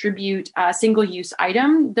massively distribute a single-use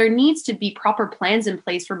item, there needs to be proper plans in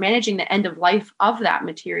place for managing the end of life of that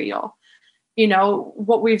material.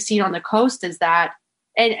 What we've seen on the coast is that,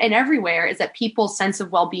 and everywhere, is that people's sense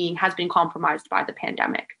of well-being has been compromised by the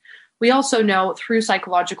pandemic. We also know through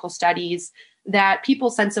psychological studies that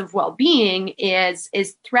people's sense of well-being is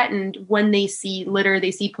threatened when they see litter,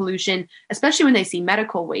 they see pollution, especially when they see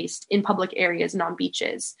medical waste in public areas and on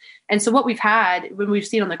beaches. And so what we've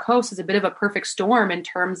seen on the coast is a bit of a perfect storm in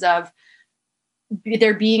terms of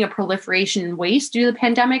there being a proliferation in waste due to the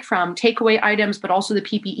pandemic from takeaway items, but also the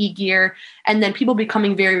PPE gear, and then people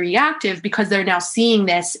becoming very reactive because they're now seeing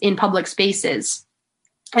this in public spaces.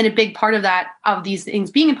 And a big part of these things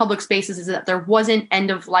being in public spaces is that there wasn't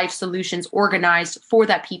end-of-life solutions organized for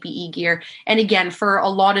that PPE gear. And again, for a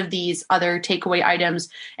lot of these other takeaway items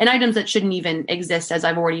and items that shouldn't even exist, as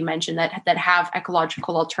I've already mentioned, that have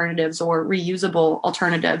ecological alternatives or reusable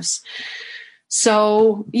alternatives.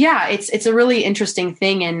 So yeah, it's a really interesting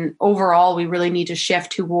thing. And overall, we really need to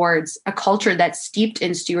shift towards a culture that's steeped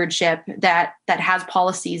in stewardship, that has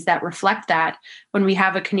policies that reflect that. When we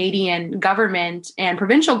have a Canadian government and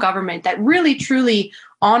provincial government that really truly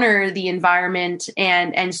honor the environment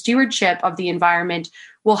and stewardship of the environment,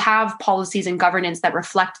 we'll have policies and governance that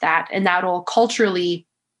reflect that. And that'll culturally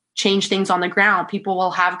change things on the ground. People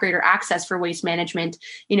will have greater access for waste management.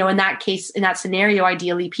 In that case, in that scenario,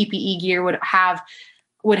 ideally PPE gear would have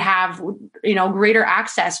greater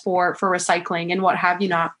access for recycling and what have you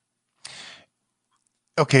not.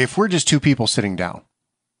 Okay, if we're just two people sitting down,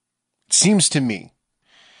 it seems to me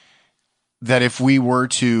that if we were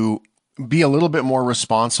to be a little bit more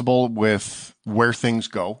responsible with where things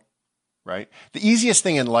go, right? The easiest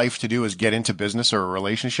thing in life to do is get into business or a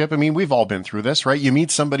relationship. I mean, we've all been through this, right? You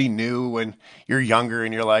meet somebody new when you're younger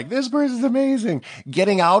and you're like, this person's amazing.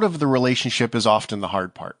 Getting out of the relationship is often the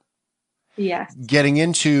hard part. Yes. Getting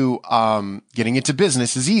into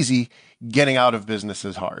business is easy. Getting out of business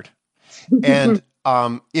is hard. And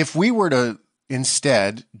if we were to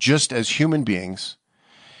instead, just as human beings,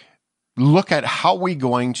 look at how we're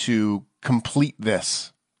going to complete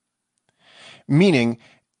this, meaning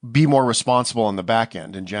be more responsible on the back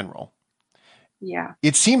end in general. Yeah.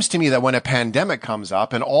 It seems to me that when a pandemic comes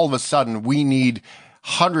up and all of a sudden we need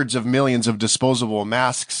hundreds of millions of disposable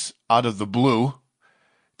masks out of the blue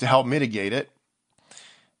to help mitigate it,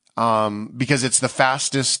 because it's the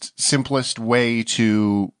fastest, simplest way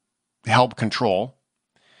to help control,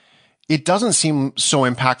 it doesn't seem so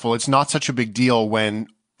impactful. It's not such a big deal when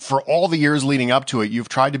For all the years leading up to it, you've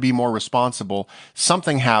tried to be more responsible.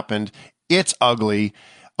 Something happened. It's ugly.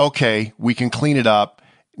 Okay, we can clean it up.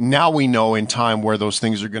 Now we know in time where those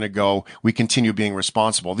things are going to go. We continue being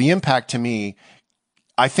responsible. The impact to me,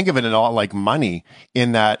 I think of it a lot like money,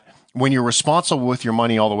 in that when you're responsible with your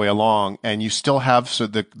money all the way along and you still have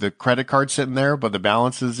the credit card sitting there, but the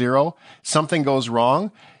balance is zero, something goes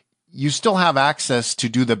wrong, you still have access to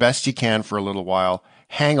do the best you can for a little while,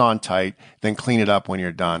 hang on tight, then clean it up when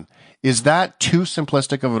you're done. Is that too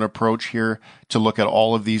simplistic of an approach here to look at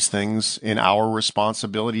all of these things in our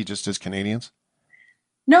responsibility just as Canadians?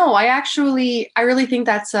 No, I really think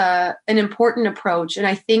that's an important approach. And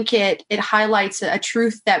I think it highlights a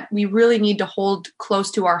truth that we really need to hold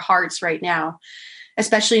close to our hearts right now,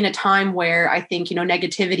 especially in a time where I think,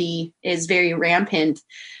 negativity is very rampant,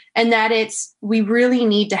 and that we really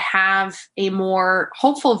need to have a more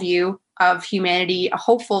hopeful view of humanity, a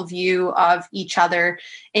hopeful view of each other,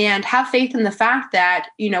 and have faith in the fact that,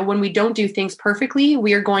 when we don't do things perfectly,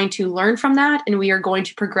 we are going to learn from that and we are going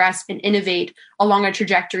to progress and innovate along a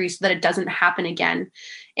trajectory so that it doesn't happen again.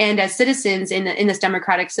 And as citizens in this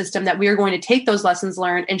democratic system, that we are going to take those lessons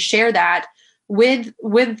learned and share that with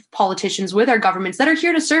politicians, with our governments that are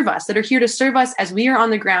here to serve us, as we are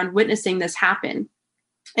on the ground witnessing this happen.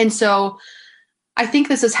 And so I think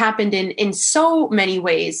this has happened in so many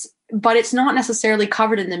ways, but it's not necessarily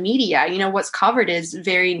covered in the media. What's covered is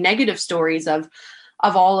very negative stories of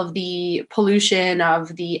all of the pollution,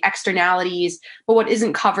 of the externalities. But what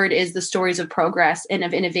isn't covered is the stories of progress and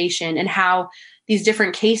of innovation, and how these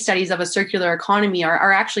different case studies of a circular economy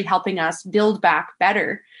are actually helping us build back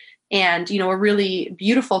better. And, a really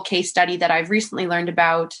beautiful case study that I've recently learned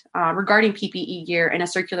about regarding PPE gear and a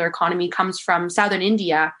circular economy comes from southern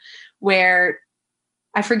India, where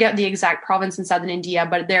I forget the exact province in southern India,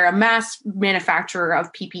 but they're a mass manufacturer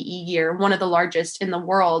of PPE gear, one of the largest in the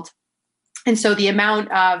world. And so the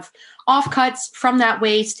amount of offcuts from that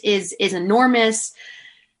waste is enormous.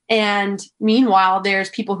 And meanwhile, there's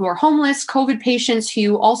people who are homeless, COVID patients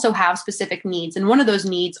who also have specific needs. And one of those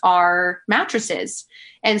needs are mattresses.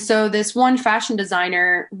 And so this one fashion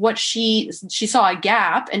designer, she saw a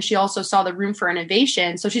gap, and she also saw the room for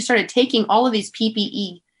innovation. So she started taking all of these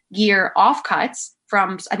PPE gear offcuts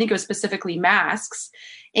from, I think it was specifically masks,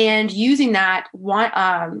 and using that,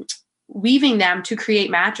 weaving them to create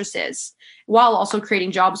mattresses while also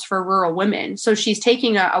creating jobs for rural women. So she's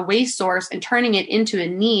taking a waste source and turning it into a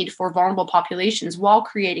need for vulnerable populations while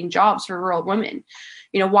creating jobs for rural women.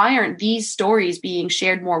 Why aren't these stories being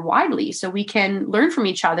shared more widely so we can learn from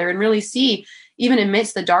each other and really see, even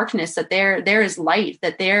amidst the darkness, that there is light,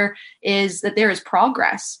 that there is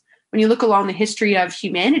progress? When you look along the history of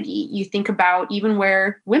humanity, you think about even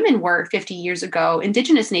where women were 50 years ago,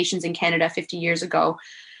 Indigenous nations in Canada 50 years ago.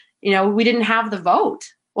 We didn't have the vote.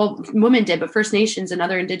 Well, women did, but First Nations and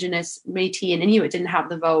other Indigenous, Métis and Inuit didn't have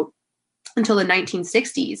the vote until the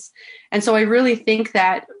 1960s. And so I really think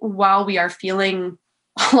that while we are feeling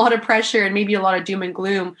a lot of pressure and maybe a lot of doom and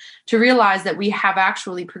gloom, to realize that we have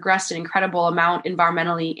actually progressed an incredible amount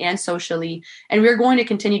environmentally and socially, and we're going to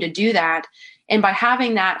continue to do that. And by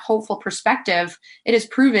having that hopeful perspective, it is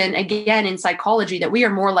proven again in psychology that we are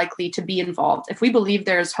more likely to be involved. If we believe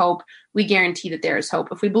there is hope, we guarantee that there is hope.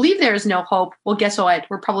 If we believe there is no hope, well, guess what?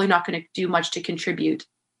 We're probably not going to do much to contribute.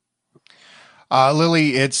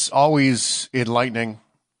 Lily, it's always enlightening,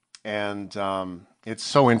 and it's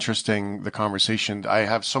so interesting, the conversation. I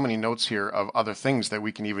have so many notes here of other things that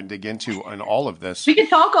we can even dig into in all of this. We could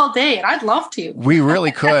talk all day, and I'd love to. We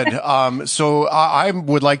really could. So I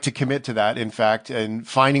would like to commit to that, in fact, and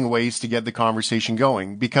finding ways to get the conversation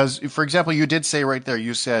going. Because, for example, you did say right there,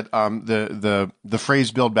 you said the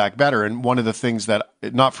phrase "Build Back Better," and one of the things that,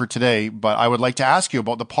 not for today, but I would like to ask you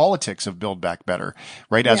about the politics of Build Back Better,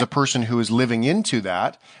 right? As a person who is living into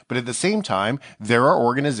that, but at the same time, there are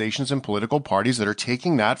organizations and political parties that are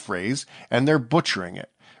taking that phrase and they're butchering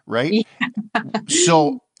it, right? Yeah.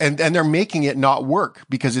 So, and they're making it not work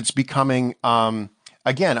because it's becoming,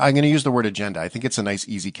 again, I'm going to use the word agenda. I think it's a nice,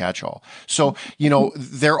 easy catch-all. So,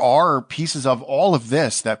 there are pieces of all of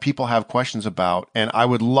this that people have questions about, and I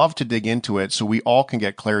would love to dig into it so we all can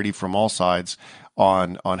get clarity from all sides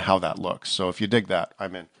on how that looks. So if you dig that,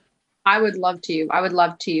 I'm in. I would love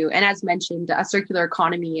to. And as mentioned, a circular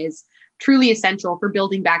economy is truly essential for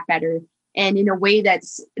building back better, and in a way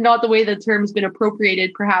that's not the way the term's been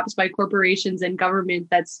appropriated, perhaps by corporations and government,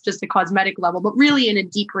 that's just a cosmetic level, but really in a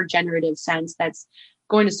deep regenerative sense that's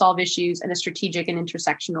going to solve issues in a strategic and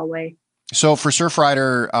intersectional way. So for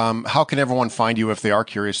Surfrider, how can everyone find you if they are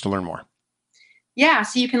curious to learn more? Yeah,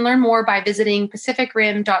 so you can learn more by visiting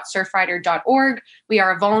pacificrim.surfrider.org. We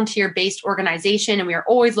are a volunteer-based organization, and we are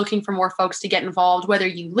always looking for more folks to get involved, whether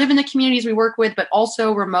you live in the communities we work with, but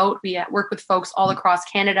also remote. We work with folks all across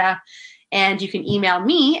Canada, and you can email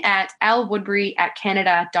me at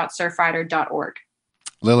alwoodbury@canada.surfrider.org.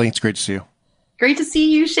 Lily, it's great to see you. Great to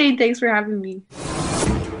see you, Shane. Thanks for having me.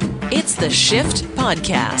 It's the Shift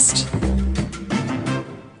Podcast.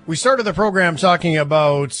 We started the program talking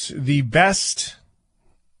about the best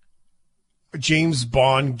James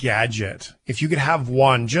Bond gadget. If you could have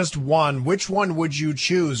one, just one, which one would you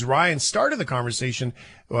choose? Ryan started the conversation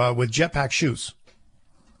with jetpack shoes.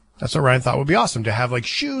 That's what Ryan thought would be awesome, to have like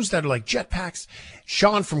shoes that are like jetpacks.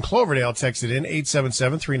 Sean from Cloverdale texted in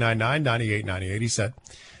 877-399-9898. He said,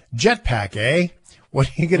 jetpack, eh? What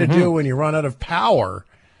are you going to do when you run out of power?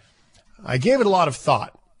 I gave it a lot of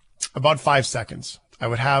thought. About 5 seconds. I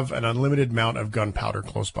would have an unlimited amount of gunpowder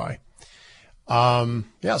close by.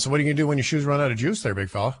 Yeah, so what are you going to do when your shoes run out of juice there, big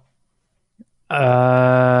fella?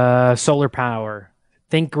 Solar power.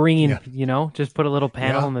 Think green, just put a little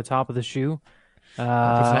panel on the top of the shoe.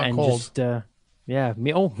 And cold. Just, all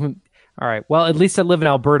right. Well, at least I live in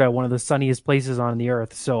Alberta, one of the sunniest places on the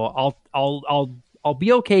earth. So I'll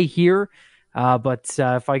be okay here. But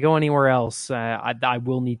if I go anywhere else, I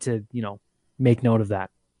will need to, make note of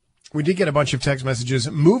that. We did get a bunch of text messages,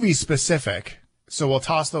 movie specific. So we'll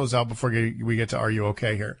toss those out before we get to Are You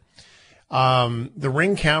Okay here. The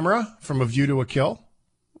Ring camera from A View to a Kill,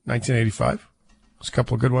 1985. There's a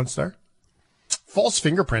couple of good ones there. False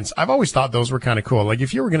fingerprints. I've always thought those were kind of cool. Like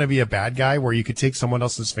if you were going to be a bad guy where you could take someone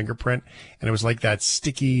else's fingerprint and it was like that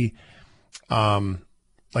sticky,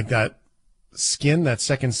 like that skin, that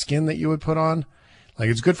second skin that you would put on. Like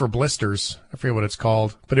it's good for blisters. I forget what it's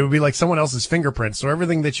called, but it would be like someone else's fingerprint. So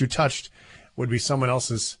everything that you touched would be someone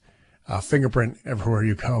else's fingerprint everywhere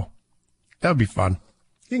you go. That would be fun.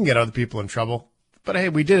 You can get other people in trouble. But hey,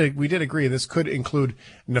 we did agree this could include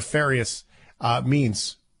nefarious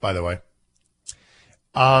means, by the way.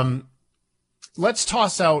 Let's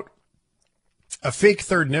toss out a fake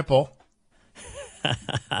third nipple.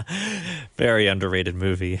 Very underrated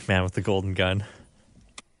movie, Man with the Golden Gun.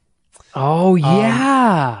 Oh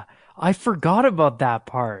yeah, I forgot about that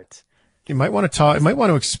part. You might want to talk. You might want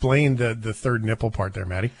to explain the third nipple part there,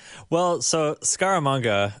 Maddie. Well, so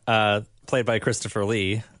Scaramanga, played by Christopher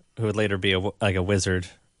Lee, who would later be a wizard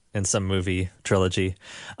in some movie trilogy,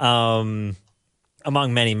 among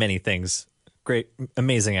many things. Great,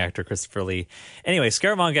 amazing actor, Christopher Lee. Anyway,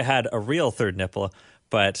 Scaramanga had a real third nipple,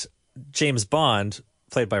 but James Bond,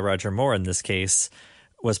 played by Roger Moore in this case,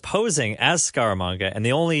 was posing as Scaramanga, and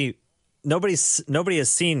nobody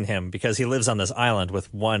has seen him because he lives on this island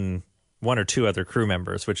with one or two other crew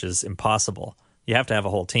members, which is impossible. You have to have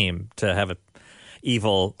a whole team to have an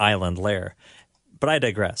evil island lair. But I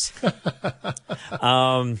digress.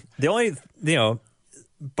 Bond,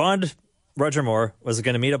 Roger Moore, was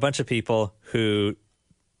going to meet a bunch of people who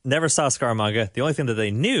never saw Scaramanga. The only thing that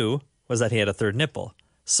they knew was that he had a third nipple.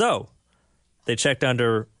 So they checked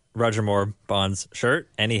under Roger Moore, Bond's shirt,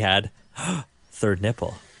 and he had third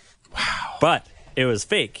nipple. Wow. But it was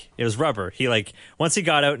fake. It was rubber. He once he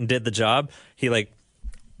got out and did the job, he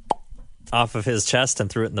off of his chest and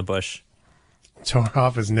threw it in the bush. Tore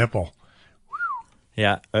off his nipple.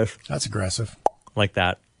 Yeah. That's aggressive. Like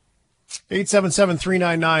that.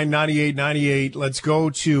 877-399-9898. Let's go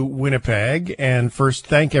to Winnipeg. And first,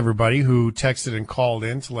 thank everybody who texted and called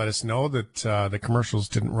in to let us know that the commercials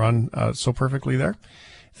didn't run so perfectly there.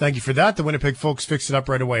 Thank you for that. The Winnipeg folks fixed it up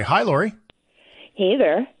right away. Hi, Lori. Hey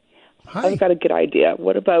there. Hi. I've got a good idea.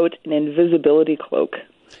 What about an invisibility cloak?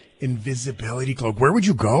 Invisibility cloak. Where would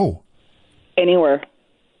you go? Anywhere.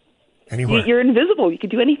 Anywhere. You're invisible. You could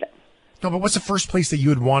do anything. No, but what's the first place that you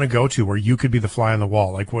would want to go to where you could be the fly on the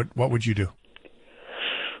wall? Like, what would you do?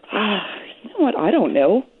 You know what? I don't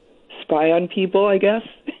know. Spy on people, I guess.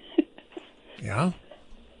 Yeah.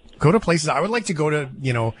 Go to places. I would like to go to,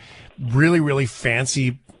 really, really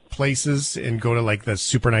fancy places and go to the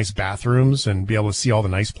super nice bathrooms and be able to see all the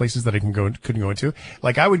nice places that I couldn't go into.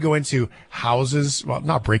 Like I would go into houses, well,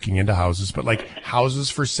 not breaking into houses, but houses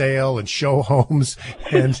for sale and show homes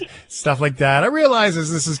and stuff like that. I realize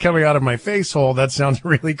as this is coming out of my face hole, that sounds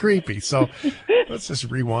really creepy. So let's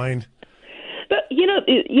just rewind. But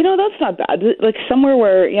that's not bad. Somewhere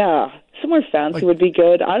where, somewhere fancy would be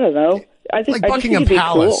good. I don't know. I think Buckingham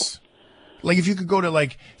Palace. Cool. Like if you could go to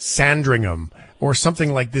Sandringham or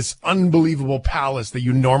something like this unbelievable palace that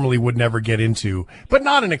you normally would never get into, but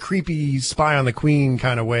not in a creepy spy on the queen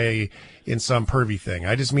kind of way in some pervy thing.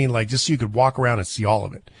 I just mean just so you could walk around and see all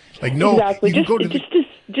of it. Exactly. You could go to just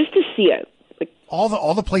to see it.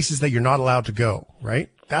 all the places that you're not allowed to go, right?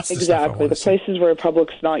 That's the exactly the places where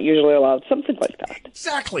public's not usually allowed, something like that.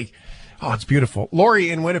 Exactly. Oh, it's beautiful. Lori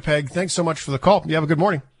in Winnipeg, thanks so much for the call. You have a good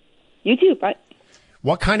morning. You too. Bye.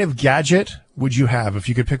 What kind of gadget would you have if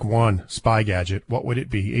you could pick one spy gadget? What would it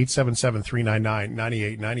be?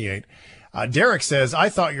 877-399-9898. Derek says, I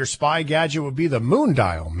thought your spy gadget would be the moon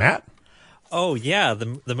dial. Matt? Oh, yeah,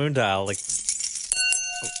 the moon dial.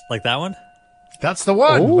 Like that one? That's the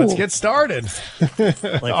one. Ooh. Let's get started.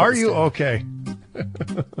 Are you okay?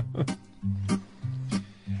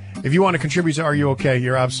 If you want to contribute to Are You Okay,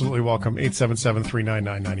 you're absolutely welcome.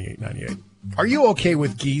 877-399-9898. Are you okay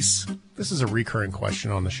with geese? This is a recurring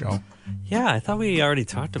question on the show. Yeah, I thought we already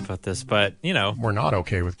talked about this, but, We're not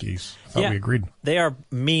okay with geese. I thought we agreed. They are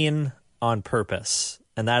mean on purpose,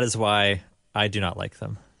 and that is why I do not like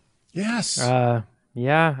them. Yes.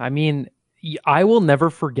 Yeah, I mean, I will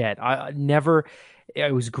never forget.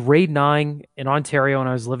 It was grade 9 in Ontario, and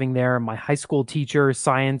I was living there. My high school teacher,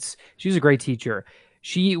 science, she was a great teacher.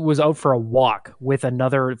 She was out for a walk with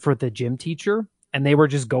for the gym teacher, and they were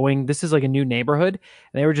just going, this is like a new neighborhood,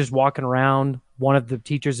 and they were just walking around. One of the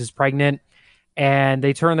teachers is pregnant, and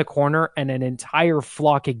they turn the corner, and an entire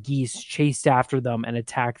flock of geese chased after them and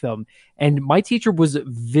attacked them. And my teacher was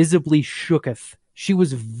visibly shooketh. She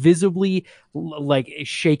was visibly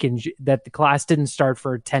shaken that the class didn't start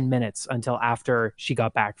for 10 minutes until after she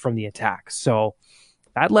got back from the attack. So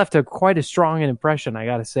that left quite a strong impression, I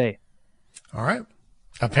got to say. All right.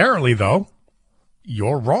 Apparently, though,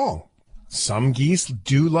 you're wrong. Some geese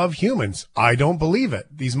do love humans. I don't believe it.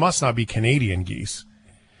 These must not be Canadian geese.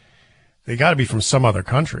 They got to be from some other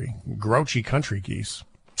country. Grouchy country geese.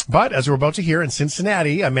 But as we're about to hear in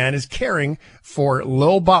Cincinnati, a man is caring for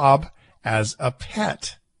Lil Bob as a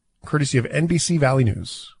pet, courtesy of NBC Valley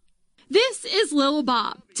News. This is Lil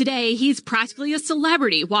Bob. Today, he's practically a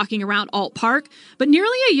celebrity walking around Alt Park, but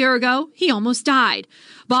nearly a year ago, he almost died.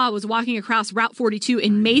 Bob was walking across Route 42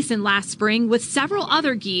 in Mason last spring with several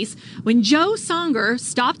other geese when Joe Songer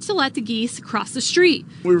stopped to let the geese cross the street.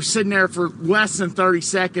 We were sitting there for less than 30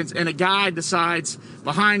 seconds, and a guy decides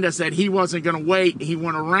behind us that he wasn't going to wait. He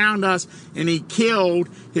went around us, and he killed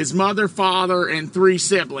his mother, father, and 3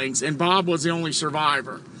 siblings, and Bob was the only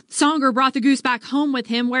survivor. Songer brought the goose back home with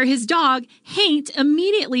him where his dog, Haint,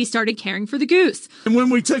 immediately started caring for the goose. And when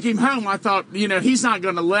we took him home, I thought, he's not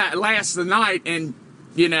going to last the night, and,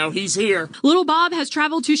 he's here. Little Bob has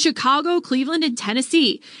traveled to Chicago, Cleveland, and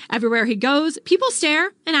Tennessee. Everywhere he goes, people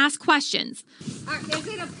stare and ask questions. Is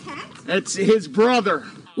it a pet? It's his brother.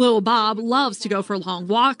 Little Bob loves to go for long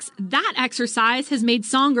walks. That exercise has made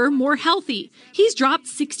Songer more healthy. He's dropped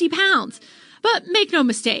 60 pounds. But make no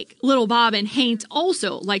mistake, Little Bob and Haint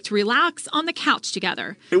also like to relax on the couch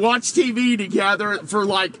together. They watch TV together for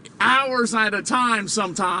hours at a time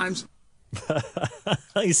sometimes.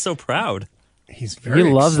 He's so proud. He's very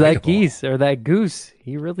He loves excitable. that geese or that goose.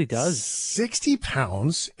 He really does. 60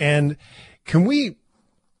 pounds. And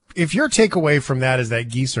if your takeaway from that is that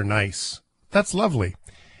geese are nice, that's lovely.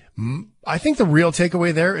 I think the real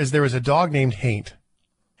takeaway there was a dog named Haint.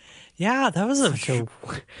 Yeah, that was a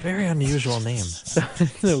very unusual name.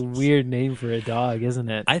 It's a weird name for a dog, isn't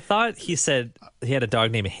it? I thought he said he had a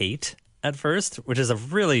dog named Hate at first, which is a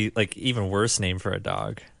really even worse name for a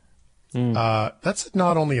dog. That's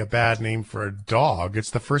not only a bad name for a dog, it's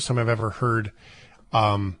the first time I've ever heard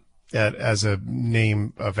it as a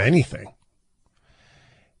name of anything.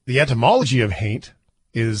 The etymology of Haint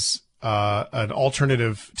is an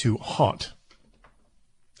alternative to haunt.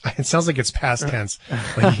 It sounds like it's past tense.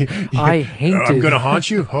 I hate I'm it. going to haunt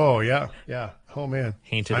you? Oh, yeah. Yeah. Oh, man.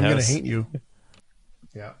 Haunted I'm going to house. hate you.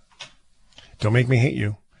 Yeah. Don't make me hate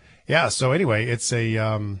you. Yeah. So anyway, it's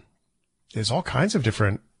there's all kinds of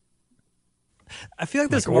different I feel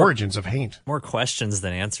like there's origins of Haint. more questions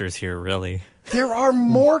than answers here, really. There are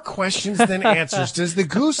more questions than answers. Does the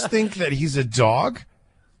goose think that he's a dog?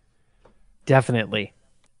 Definitely.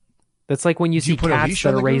 That's like when you see put a cats leash that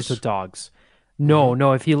on are the raised goose? with dogs.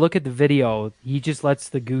 No. If you look at the video, he just lets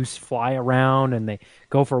the goose fly around and they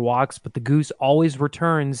go for walks, but the goose always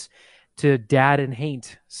returns to Dad and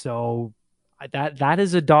Haint. So that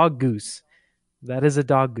is a dog goose. That is a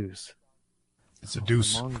dog goose. It's a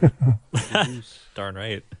deuce. Darn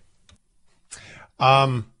right.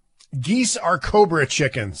 Geese are cobra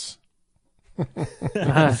chickens.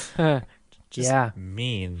 Yeah.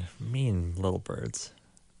 Mean little birds.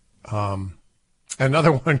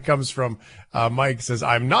 Another one comes from Mike, says,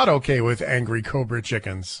 I'm not okay with angry cobra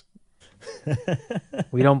chickens.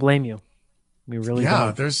 We don't blame you. We really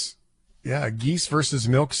don't. There's geese versus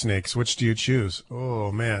milk snakes. Which do you choose?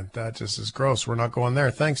 Oh, man, that just is gross. We're not going there.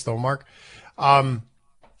 Thanks, though, Mark.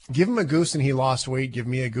 Give him a goose and he lost weight. Give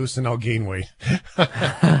me a goose and I'll gain weight.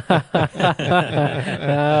 That's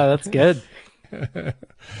good.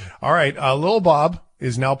 All right. Little Bob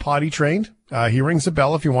is now potty trained. He rings a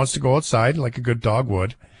bell if he wants to go outside like a good dog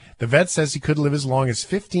would. The vet says he could live as long as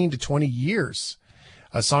 15 to 20 years.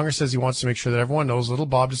 Songer says he wants to make sure that everyone knows little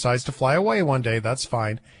Bob decides to fly away one day. That's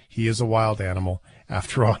fine. He is a wild animal.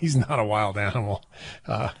 After all, he's not a wild animal.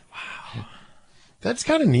 Wow. That's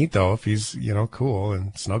kind of neat, though, if he's, cool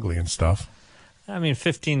and snuggly and stuff. I mean,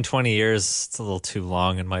 15, 20 years, it's a little too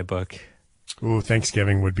long in my book. Ooh,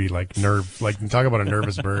 Thanksgiving would be like talk about a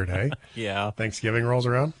nervous bird, hey? Yeah. Thanksgiving rolls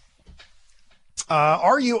around.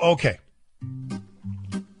 Are you okay?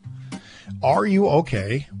 Are you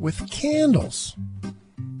okay with candles?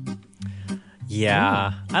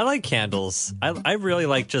 Yeah, I like candles. I really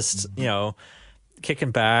like just,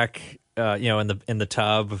 kicking back, in the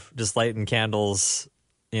tub, just lighting candles,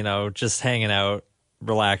 just hanging out,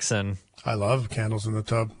 relaxing. I love candles in the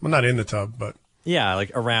tub. Well, not in the tub, but yeah,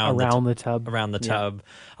 like around the tub. Around the tub.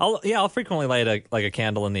 I'll frequently light a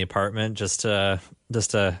candle in the apartment just to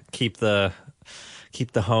keep the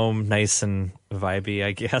home nice and vibey,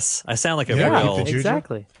 I guess. I sound like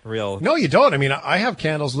a real. No, you don't. I mean, I have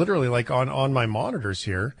candles literally like on my monitors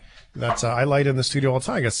here. That's I light in the studio all the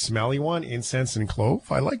time. I got a smelly one, incense and clove.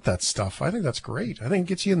 I like that stuff. I think that's great. I think it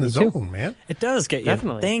gets you in the zone, man. It does get you.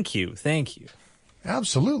 Definitely. Thank you.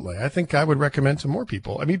 Absolutely. I think I would recommend to more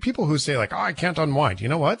people. I mean, people who say like, "Oh, I can't unwind." You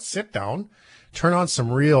know what? Sit down, turn on some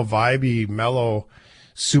real vibey, mellow,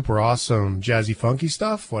 super awesome, jazzy, funky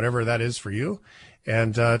stuff, whatever that is for you.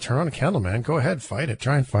 And turn on a candle, man. Go ahead, fight it.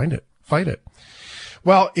 Try and find it. Fight it.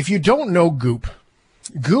 Well, if you don't know Goop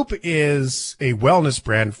is a wellness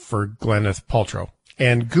brand for Gwyneth Paltrow.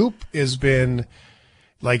 And Goop has been,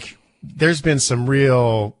 there's been some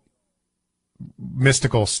real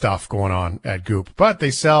mystical stuff going on at Goop. But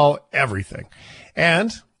they sell everything.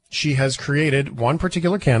 And she has created one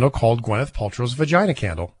particular candle called Gwyneth Paltrow's Vagina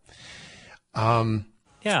Candle.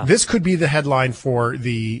 Yeah. This could be the headline for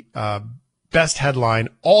the best headline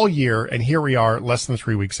all year, and here we are less than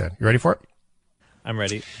 3 weeks in. You ready for it? I'm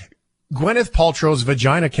ready. Gwyneth Paltrow's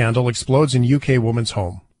Vagina Candle explodes in UK woman's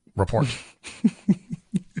home. Report.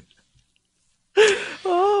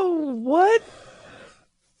 Oh, what?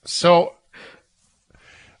 So,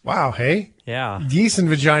 wow, hey? Yeah. Geese and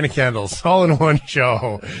vagina candles all in one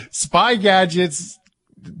show. Spy gadgets,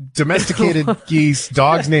 domesticated geese,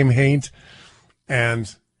 dogs named Haint,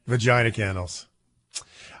 and vagina candles.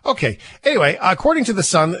 Okay. Anyway, according to The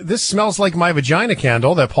Sun, this smells like my vagina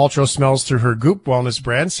candle that Paltrow smells through her Goop wellness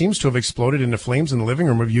brand seems to have exploded into flames in the living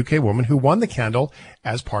room of UK woman who won the candle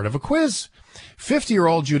as part of a quiz.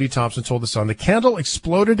 50-year-old Judy Thompson told The Sun the candle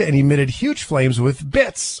exploded and emitted huge flames with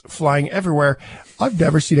bits flying everywhere. I've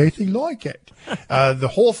never seen anything like it. The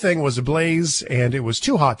whole thing was ablaze and it was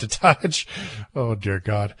too hot to touch. Oh, dear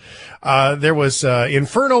God. There was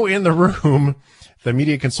inferno in the room. The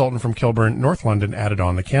media consultant from Kilburn, North London, added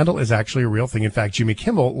on, the candle is actually a real thing. In fact, Jimmy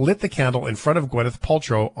Kimmel lit the candle in front of Gwyneth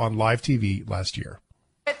Paltrow on live TV last year.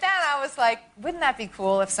 But then I was like, wouldn't that be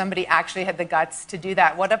cool if somebody actually had the guts to do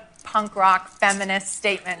that? What a punk rock feminist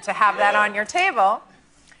statement to have that on your table.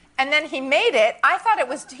 And then he made it. I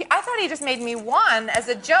thought he just made me one as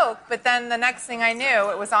a joke, but then the next thing I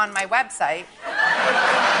knew, it was on my website.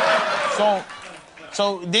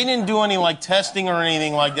 So they didn't do any testing or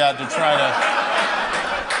anything like that to try to.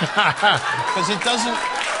 Because it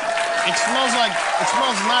smells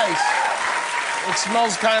nice. It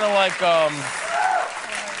smells kind of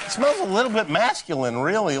it smells a little bit masculine,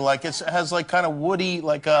 really. Like it has kind of woody,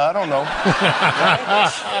 I don't know.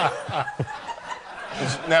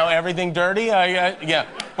 Is now everything dirty? Yeah.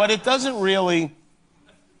 But it doesn't really,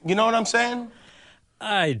 you know what I'm saying?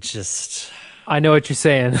 I know what you're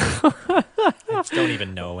saying. I just don't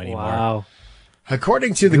even know anymore. Wow.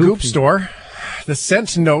 According to the Goop store, the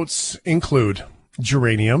scent notes include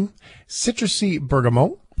geranium, citrusy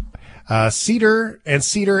bergamot, cedar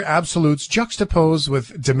absolutes juxtaposed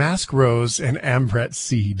with damask rose and ambrette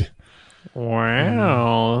seed.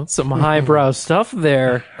 Wow. Some highbrow stuff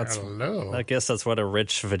there. Hello. I guess that's what a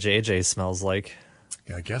rich vajayjay smells like.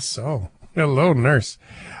 I guess so. Hello, nurse.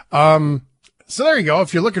 So there you go.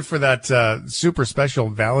 If you're looking for that super special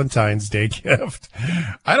Valentine's Day gift,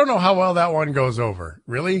 I don't know how well that one goes over.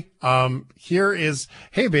 Really? Here is,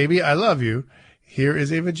 hey, baby, I love you. Here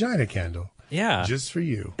is a vagina candle. Yeah. Just for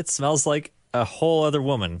you. It smells like a whole other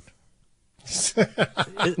woman.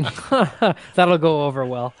 That'll go over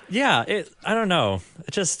well. Yeah, I don't know.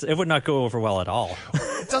 It would not go over well at all.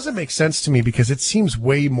 It doesn't make sense to me because it seems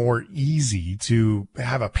way more easy to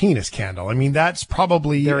have a penis candle. I mean, that's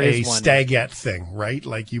probably a stagette thing, right?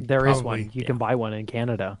 Like There is one. You can buy one in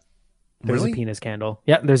Canada. There's Really? a penis candle.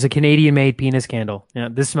 Yeah, there's a Canadian-made penis candle. Yeah,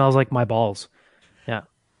 this smells like my balls. Yeah,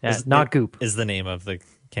 not goop. Is the name of the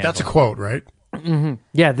candle. That's a quote, right? Mm-hmm.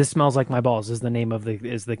 Yeah, this smells like my balls is the name of the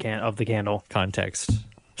candle. Context.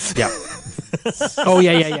 Yeah. Oh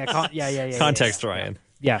yeah. Context, Ryan.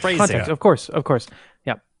 Yeah, Phrasing. context. Of course.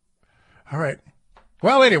 Yeah. All right.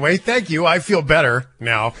 Well, anyway, thank you. I feel better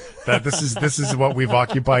now that this is what we've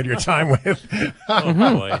occupied your time with. Oh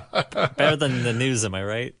boy, better than the news, am I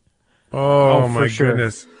right? Oh my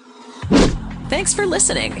goodness. Thanks for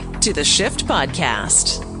listening to the Shift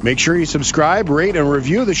Podcast. Make sure you subscribe, rate, and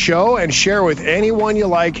review the show and share with anyone you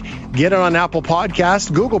like. Get it on Apple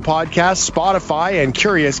Podcasts, Google Podcasts, Spotify, and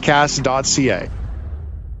CuriousCast.ca.